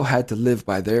I still had to live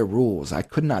by their rules. I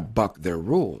could not buck their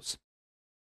rules.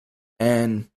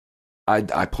 And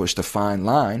I pushed a fine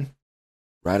line,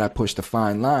 right? I pushed a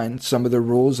fine line. Some of the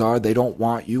rules are they don't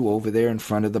want you over there in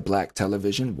front of the black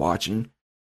television watching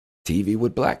TV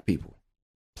with black people,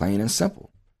 plain and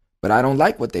simple. But I don't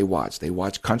like what they watch. They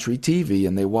watch country TV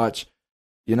and they watch,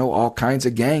 all kinds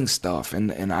of gang stuff.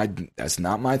 And that's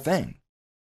not my thing.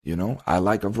 I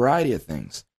like a variety of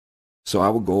things. So I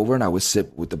would go over and I would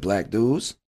sit with the black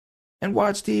dudes and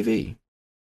watch TV.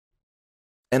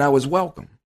 And I was welcome,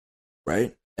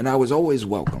 right? And I was always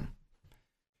welcome.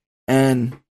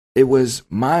 And it was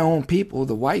my own people,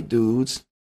 the white dudes,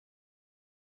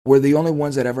 were the only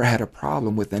ones that ever had a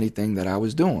problem with anything that I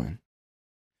was doing.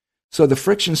 So the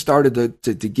friction started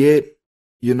to get,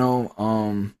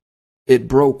 it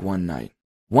broke one night.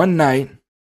 One night,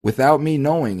 without me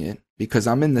knowing it, because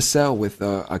I'm in the cell with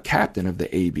a captain of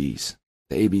the ABs,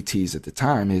 the ABTs at the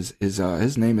time.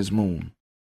 His name is Moon.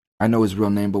 I know his real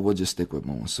name, but we'll just stick with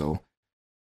Moon. So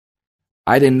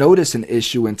I didn't notice an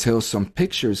issue until some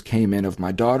pictures came in of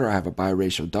my daughter. I have a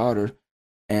biracial daughter,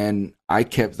 and I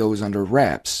kept those under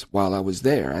wraps while I was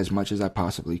there as much as I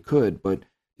possibly could. But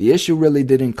the issue really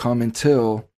didn't come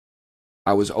until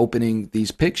I was opening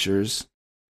these pictures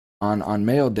on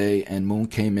mail day, and Moon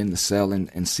came in the cell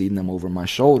and seen them over my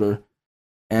shoulder.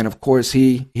 And of course,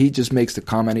 he just makes the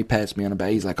comment. He pats me on the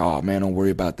back. He's like, "Oh man, don't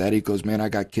worry about that." He goes, "Man, I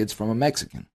got kids from a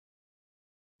Mexican."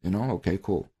 Okay,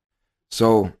 cool.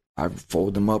 So I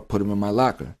fold them up, put them in my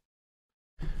locker.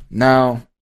 Now,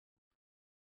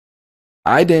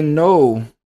 I didn't know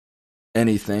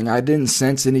anything. I didn't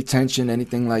sense any tension,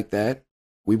 anything like that.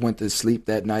 We went to sleep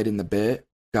that night in the bed,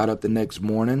 got up the next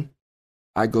morning.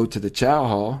 I go to the chow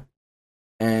hall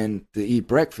and to eat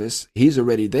breakfast. He's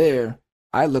already there.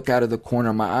 I look out of the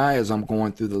corner of my eye as I'm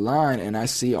going through the line, and I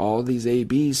see all these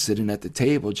ABs sitting at the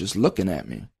table just looking at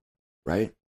me,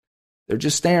 right? They're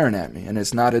just staring at me, and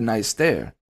it's not a nice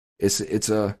stare. It's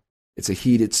a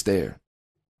heated stare,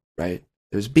 right?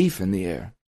 There's beef in the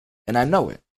air, and I know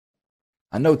it.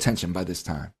 I know tension by this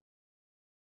time.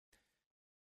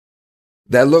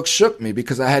 That look shook me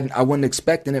because I wasn't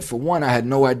expecting it. For one, I had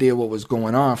no idea what was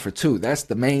going on. For two, that's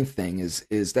the main thing is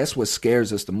that's what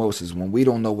scares us the most is when we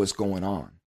don't know what's going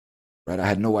on, right? I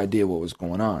had no idea what was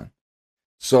going on.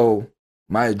 So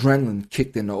my adrenaline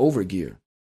kicked into overgear.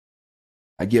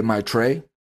 I get my tray.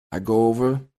 I go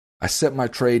over. I set my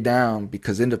tray down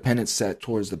because Independence sat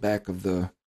towards the back of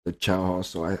the chow hall.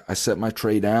 So I set my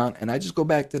tray down and I just go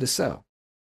back to the cell.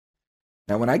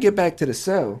 Now, when I get back to the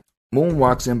cell, Moon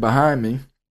walks in behind me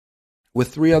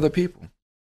with 3 other people,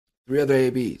 3 other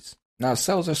ABs. Now,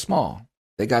 cells are small.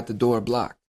 They got the door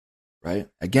blocked, right?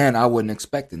 Again, I wasn't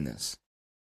expecting this.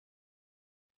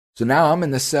 So now I'm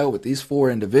in the cell with these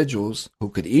 4 individuals who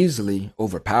could easily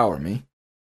overpower me,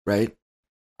 right?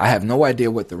 I have no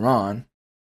idea what they're on.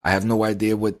 I have no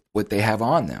idea what they have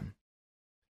on them.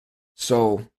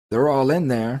 So they're all in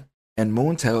there, and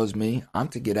Moon tells me I'm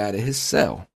to get out of his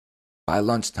cell by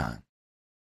lunchtime.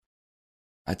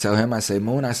 I tell him, I say,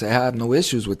 Moon, I have no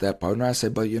issues with that, partner. I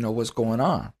said, but what's going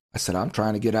on? I said, I'm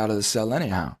trying to get out of the cell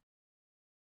anyhow.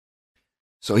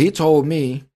 So he told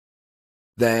me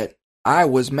that I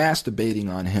was masturbating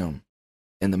on him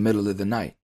in the middle of the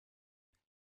night.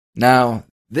 Now,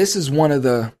 this is one of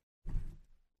the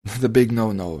big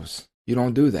no-nos. You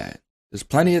don't do that. There's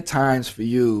plenty of times for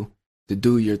you to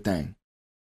do your thing.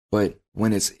 But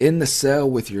when it's in the cell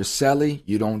with your cellie,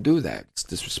 you don't do that. It's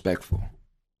disrespectful.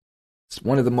 It's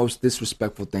one of the most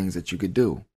disrespectful things that you could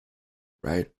do,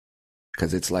 right?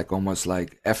 Because it's like almost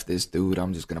like, F this dude,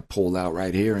 I'm just going to pull out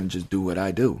right here and just do what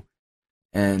I do.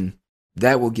 And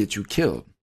that will get you killed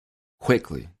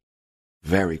quickly,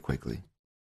 very quickly.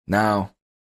 Now,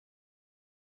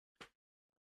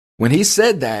 when he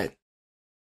said that,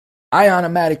 I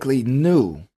automatically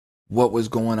knew what was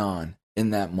going on in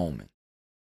that moment.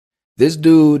 This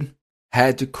dude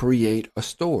had to create a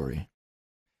story.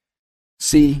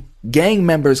 See, gang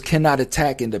members cannot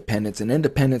attack independents, and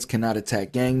independents cannot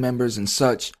attack gang members and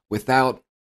such without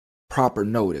proper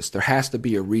notice. There has to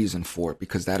be a reason for it,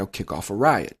 because that'll kick off a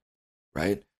riot,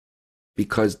 right?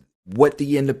 Because what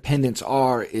the independents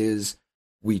are is,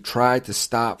 we tried to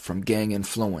stop from gang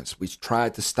influence. We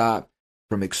tried to stop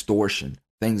from extortion,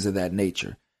 things of that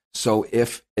nature. So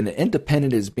if an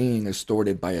independent is being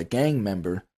extorted by a gang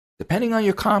member, depending on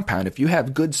your compound, if you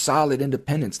have good, solid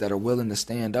independents that are willing to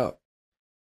stand up,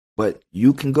 but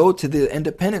you can go to the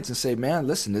independents and say, man,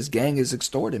 listen, this gang is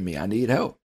extorting me. I need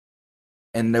help.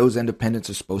 And those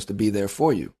independents are supposed to be there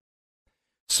for you.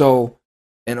 So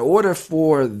in order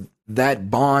for that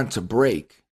bond to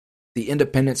break, the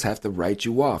independents have to write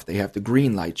you off. They have to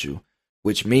green light you,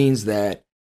 which means that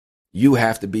you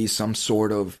have to be some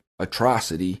sort of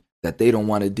atrocity that they don't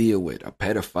want to deal with. A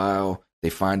pedophile, they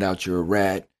find out you're a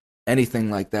rat, anything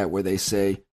like that, where they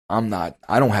say, I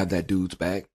don't have that dude's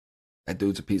back. That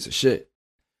dude's a piece of shit.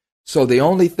 So the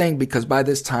only thing, because by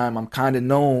this time I'm kind of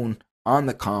known on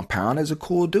the compound as a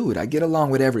cool dude. I get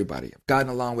along with everybody. I've gotten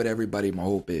along with everybody my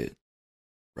whole bid,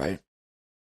 right?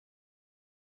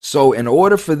 So in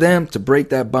order for them to break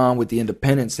that bond with the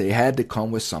independents, they had to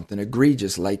come with something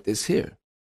egregious like this here.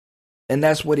 And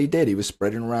that's what he did. He was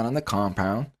spreading around on the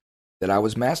compound that I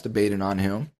was masturbating on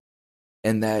him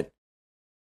and that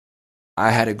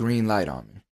I had a green light on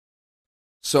me.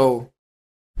 So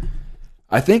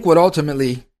I think what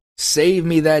ultimately saved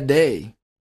me that day,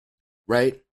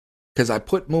 right? Because I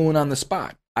put Moon on the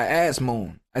spot. I asked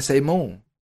Moon, I say, Moon,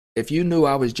 if you knew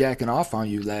I was jacking off on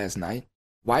you last night,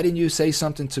 why didn't you say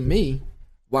something to me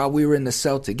while we were in the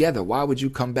cell together? Why would you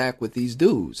come back with these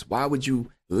dudes? Why would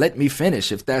you let me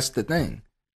finish if that's the thing?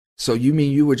 So you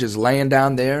mean you were just laying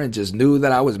down there and just knew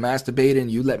that I was masturbating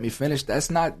and you let me finish?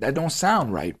 That don't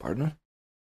sound right, partner.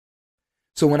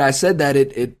 So when I said that,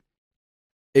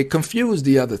 it confused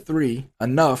the other three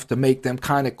enough to make them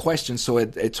kind of question. So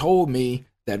it told me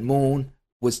that Moon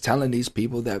was telling these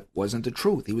people that wasn't the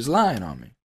truth. He was lying on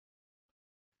me.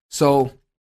 So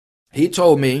he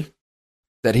told me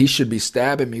that he should be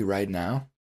stabbing me right now,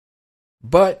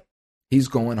 but he's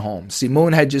going home. See,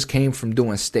 Moon had just came from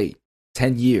doing state,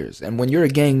 10 years. And when you're a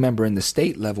gang member in the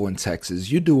state level in Texas,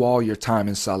 you do all your time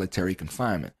in solitary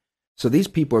confinement. So these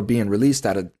people are being released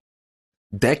out of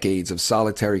decades of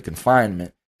solitary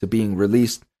confinement to being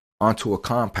released onto a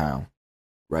compound,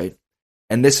 right?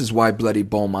 And this is why Bloody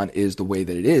Beaumont is the way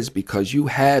that it is, because you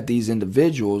have these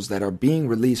individuals that are being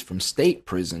released from state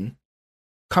prison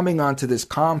coming onto this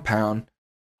compound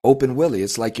open willy.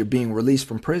 It's like you're being released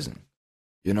from prison.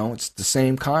 You know, it's the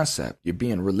same concept. You're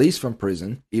being released from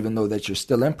prison, even though that you're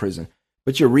still in prison,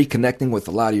 but you're reconnecting with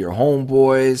a lot of your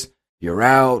homeboys. You're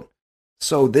out.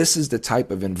 So this is the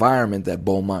type of environment that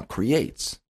Beaumont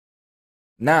creates.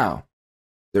 Now,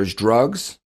 there's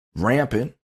drugs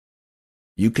rampant.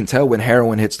 You can tell when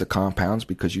heroin hits the compounds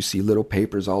because you see little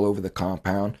papers all over the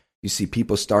compound. You see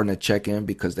people starting to check in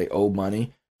because they owe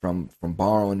money from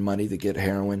borrowing money to get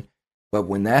heroin. But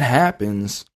when that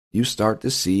happens, you start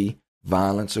to see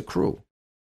violence accrue.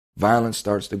 Violence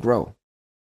starts to grow.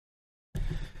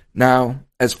 Now,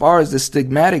 as far as the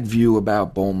stigmatic view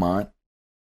about Beaumont,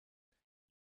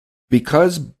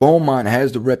 because Beaumont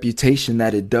has the reputation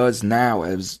that it does now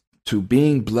as to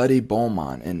being Bloody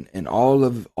Beaumont and all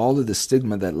of the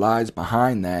stigma that lies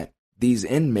behind that, these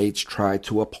inmates try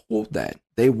to uphold that.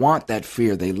 They want that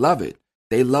fear. They love it.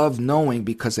 They love knowing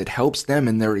because it helps them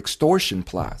in their extortion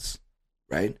plots,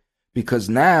 right? Because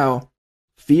now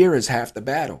fear is half the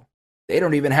battle. They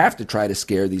don't even have to try to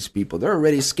scare these people. They're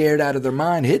already scared out of their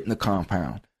mind hitting the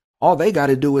compound. All they got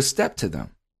to do is step to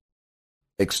them,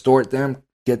 extort them,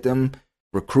 get them,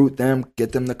 recruit them,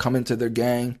 get them to come into their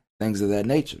gang, things of that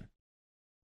nature.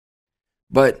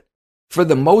 But for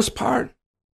the most part,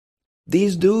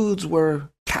 these dudes were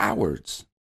cowards.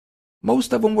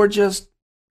 Most of them were just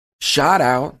shot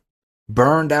out,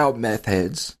 burned out meth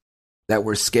heads that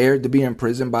were scared to be in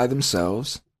prison by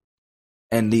themselves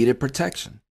and needed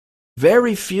protection.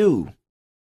 Very few.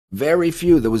 There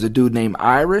was a dude named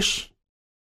Irish.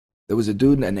 There was a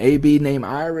dude, an AB named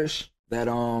Irish that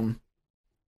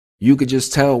you could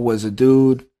just tell was a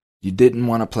dude you didn't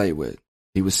want to play with.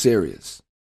 He was serious.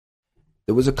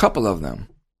 There was a couple of them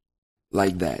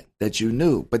like that you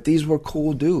knew, but these were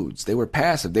cool dudes. They were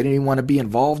passive. They didn't even want to be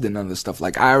involved in none of this stuff.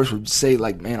 Like Irish would say,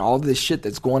 like, man, all this shit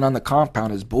that's going on the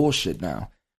compound is bullshit now.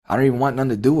 I don't even want nothing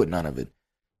to do with none of it.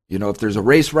 You know, if there's a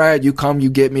race riot, you come, you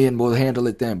get me, and we'll handle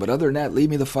it then. But other than that, leave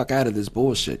me the fuck out of this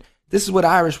bullshit. This is what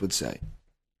Irish would say.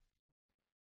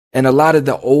 And a lot of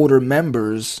the older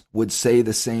members would say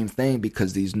the same thing,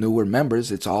 because these newer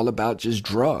members, it's all about just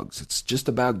drugs. It's just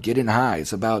about getting high.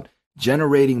 It's about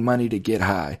generating money to get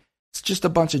high. It's just a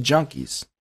bunch of junkies.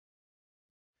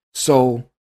 So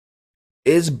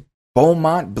is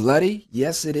Beaumont bloody?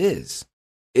 Yes, it is.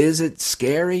 Is it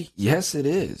scary? Yes, it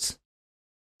is.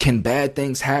 Can bad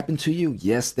things happen to you?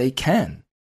 Yes, they can.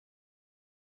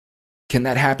 Can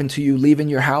that happen to you leaving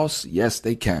your house? Yes,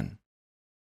 they can.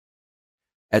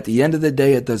 At the end of the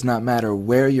day, it does not matter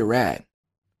where you're at.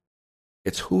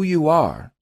 It's who you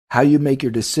are, how you make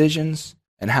your decisions,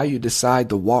 and how you decide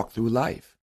to walk through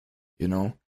life. You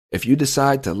know, if you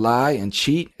decide to lie and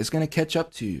cheat, it's going to catch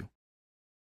up to you.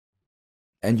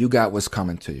 And you got what's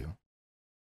coming to you.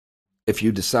 If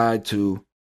you decide to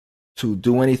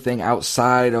do anything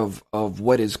outside of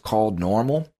what is called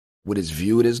normal, what is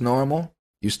viewed as normal,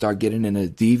 you start getting into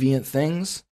deviant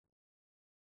things,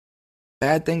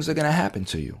 bad things are going to happen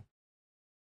to you.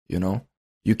 You know,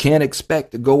 you can't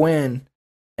expect to go in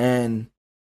and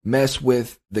mess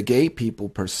with the gay people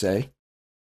per se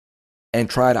and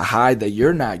try to hide that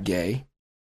you're not gay,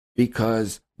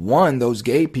 because one, those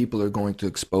gay people are going to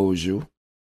expose you.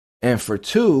 And for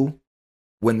two,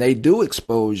 when they do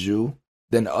expose you,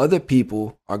 then other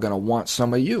people are going to want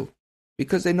some of you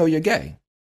because they know you're gay.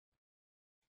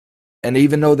 And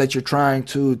even though that you're trying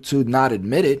to not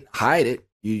admit it, hide it,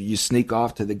 you sneak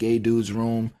off to the gay dude's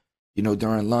room, you know,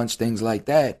 during lunch, things like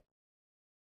that,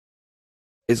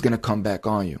 it's going to come back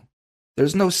on you.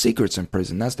 There's no secrets in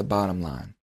prison. That's the bottom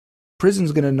line.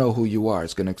 Prison's going to know who you are.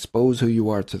 It's going to expose who you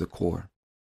are to the core,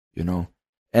 you know.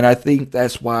 And I think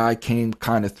that's why I came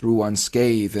kind of through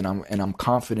unscathed, and I'm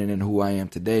confident in who I am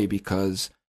today, because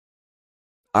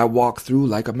I walk through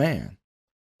like a man,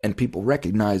 and people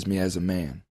recognize me as a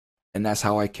man. And that's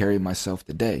how I carry myself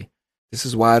today. This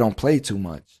is why I don't play too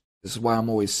much. This is why I'm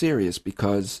always serious,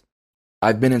 because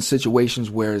I've been in situations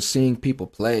where seeing people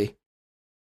play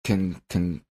can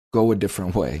go a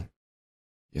different way,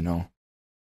 you know,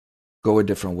 go a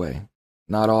different way.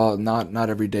 Not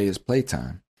every day is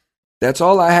playtime. That's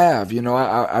all I have. You know,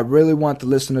 I really want the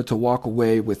listener to walk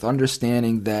away with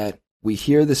understanding that we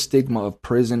hear the stigma of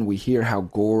prison. We hear how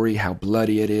gory, how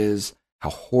bloody it is, how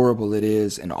horrible it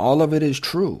is, and all of it is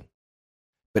true.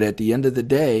 But at the end of the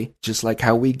day, just like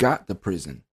how we got to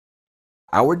prison,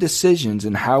 our decisions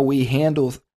and how we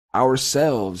handle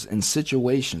ourselves in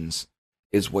situations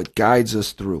is what guides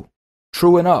us through.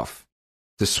 True enough,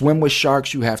 to swim with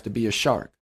sharks, you have to be a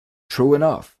shark. True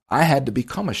enough, I had to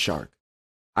become a shark.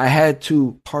 I had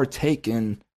to partake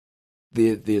in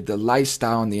the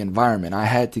lifestyle and the environment. I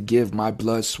had to give my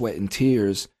blood, sweat, and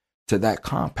tears to that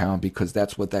compound, because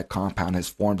that's what that compound has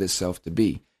formed itself to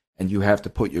be. And you have to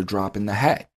put your drop in the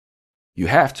hat. You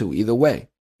have to, either way.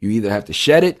 You either have to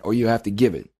shed it or you have to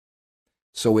give it.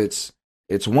 So it's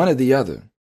one or the other.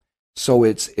 So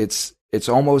it's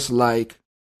almost like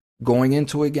going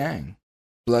into a gang,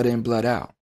 blood in, blood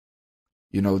out.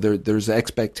 You know, there's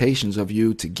expectations of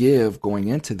you to give going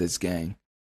into this gang,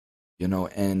 you know,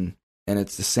 and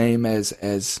it's the same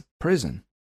as prison.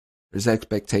 There's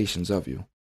expectations of you.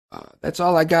 That's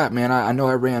all I got, man. I know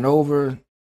I ran over.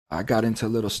 I got into a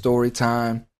little story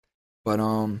time, but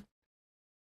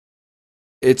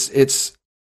it's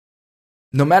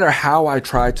no matter how I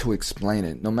try to explain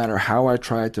it, no matter how I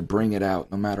try to bring it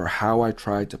out, no matter how I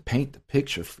try to paint the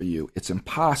picture for you, it's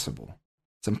impossible.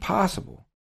 It's impossible.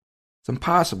 It's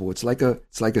impossible. It's like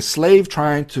a slave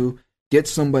trying to get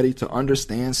somebody to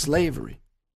understand slavery.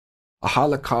 A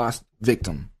Holocaust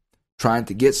victim trying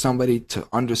to get somebody to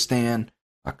understand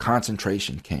a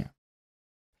concentration camp.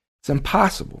 It's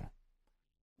impossible.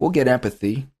 We'll get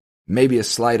empathy, maybe a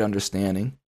slight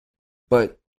understanding,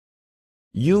 but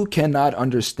you cannot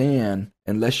understand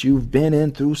unless you've been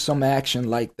in through some action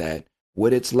like that,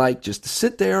 what it's like just to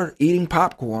sit there eating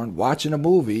popcorn, watching a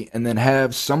movie, and then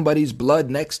have somebody's blood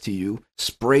next to you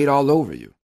sprayed all over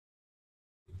you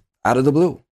out of the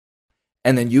blue.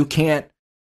 And then you can't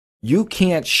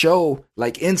show,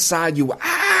 like, inside you,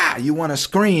 you want to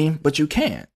scream, but you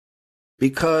can't.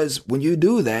 Because when you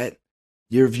do that,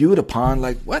 you're viewed upon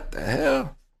like, what the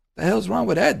hell? The hell's wrong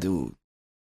with that dude?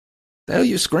 The hell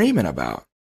you screaming about?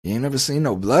 You ain't never seen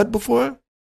no blood before?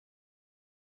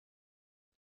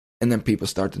 And then people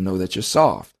start to know that you're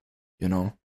soft, you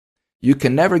know? You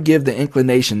can never give the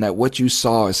inclination that what you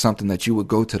saw is something that you would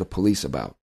go to the police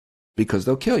about, because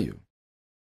they'll kill you.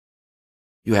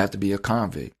 You have to be a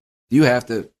convict. You have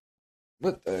to,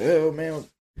 what the hell, man?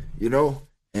 You know,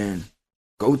 and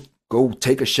go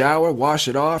take a shower, wash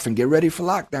it off, and get ready for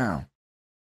lockdown.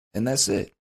 And that's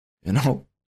it, you know?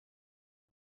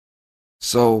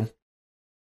 So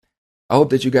I hope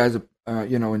that you guys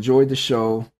enjoyed the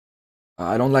show.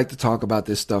 I don't like to talk about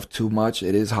this stuff too much.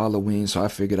 It is Halloween, so I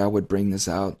figured I would bring this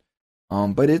out.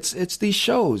 But it's these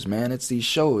shows, man. It's these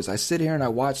shows. I sit here and I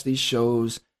watch these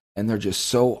shows, and they're just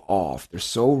so off. They're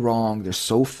so wrong. They're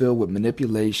so filled with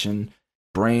manipulation,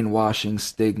 brainwashing,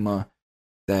 stigma,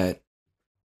 that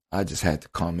I just had to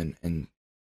come and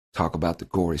talk about the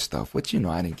gory stuff, which,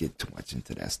 I didn't get too much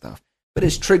into that stuff. But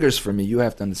it's triggers for me. You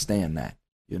have to understand that,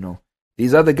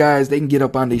 These other guys, they can get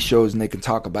up on these shows and they can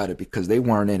talk about it because they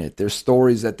weren't in it. There's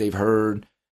stories that they've heard,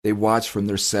 they watched from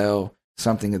their cell,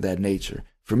 something of that nature.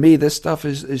 For me, this stuff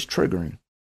is triggering,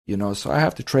 so I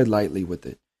have to tread lightly with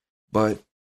it. But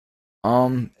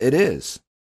it is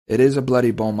a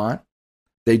bloody Beaumont.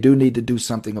 They do need to do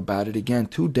something about it. Again,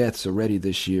 2 deaths already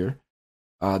this year.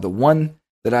 The one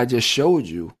that I just showed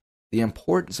you, the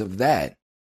importance of that,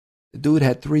 the dude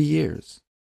had 3 years.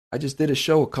 I just did a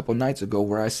show a couple nights ago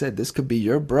where I said this could be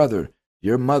your brother,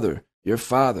 your mother, your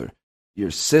father,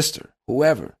 your sister,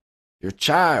 whoever, your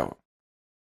child,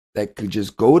 that could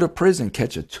just go to prison,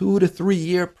 catch a 2 to 3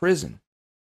 year prison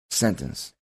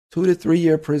sentence, 2 to 3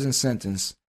 year prison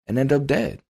sentence, and end up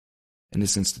dead in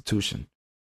this institution.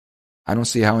 I don't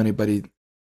see how anybody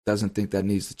doesn't think that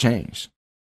needs to change.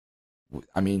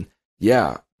 I mean,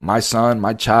 yeah, my son,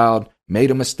 my child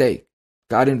made a mistake,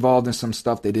 got involved in some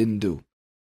stuff they didn't do.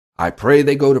 I pray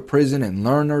they go to prison and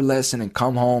learn their lesson and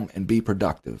come home and be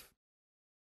productive.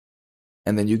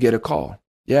 And then you get a call.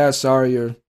 Yeah, sorry,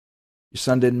 your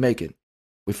son didn't make it.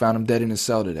 We found him dead in his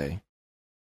cell today.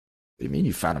 What do you mean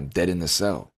you found him dead in the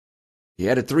cell? He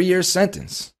had a 3 year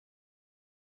sentence.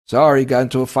 Sorry, got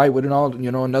into a fight with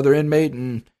another inmate,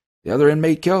 and the other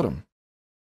inmate killed him.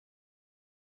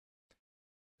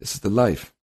 This is the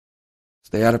life.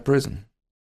 Stay out of prison.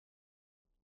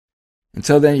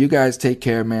 Until then, you guys take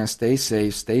care, man. Stay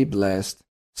safe, stay blessed,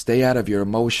 stay out of your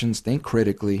emotions, think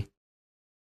critically,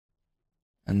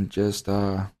 and just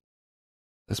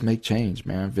let's make change,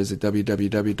 man. Visit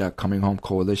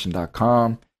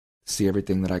www.cominghomecoalition.com to see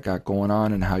everything that I got going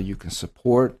on and how you can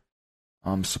support.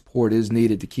 Support is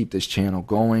needed to keep this channel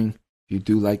going. If you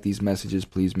do like these messages,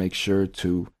 please make sure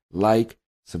to like,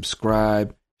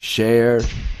 subscribe, share,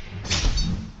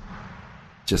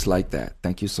 just like that.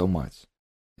 Thank you so much.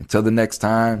 Until the next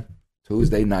time,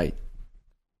 Tuesday night,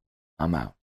 I'm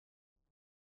out.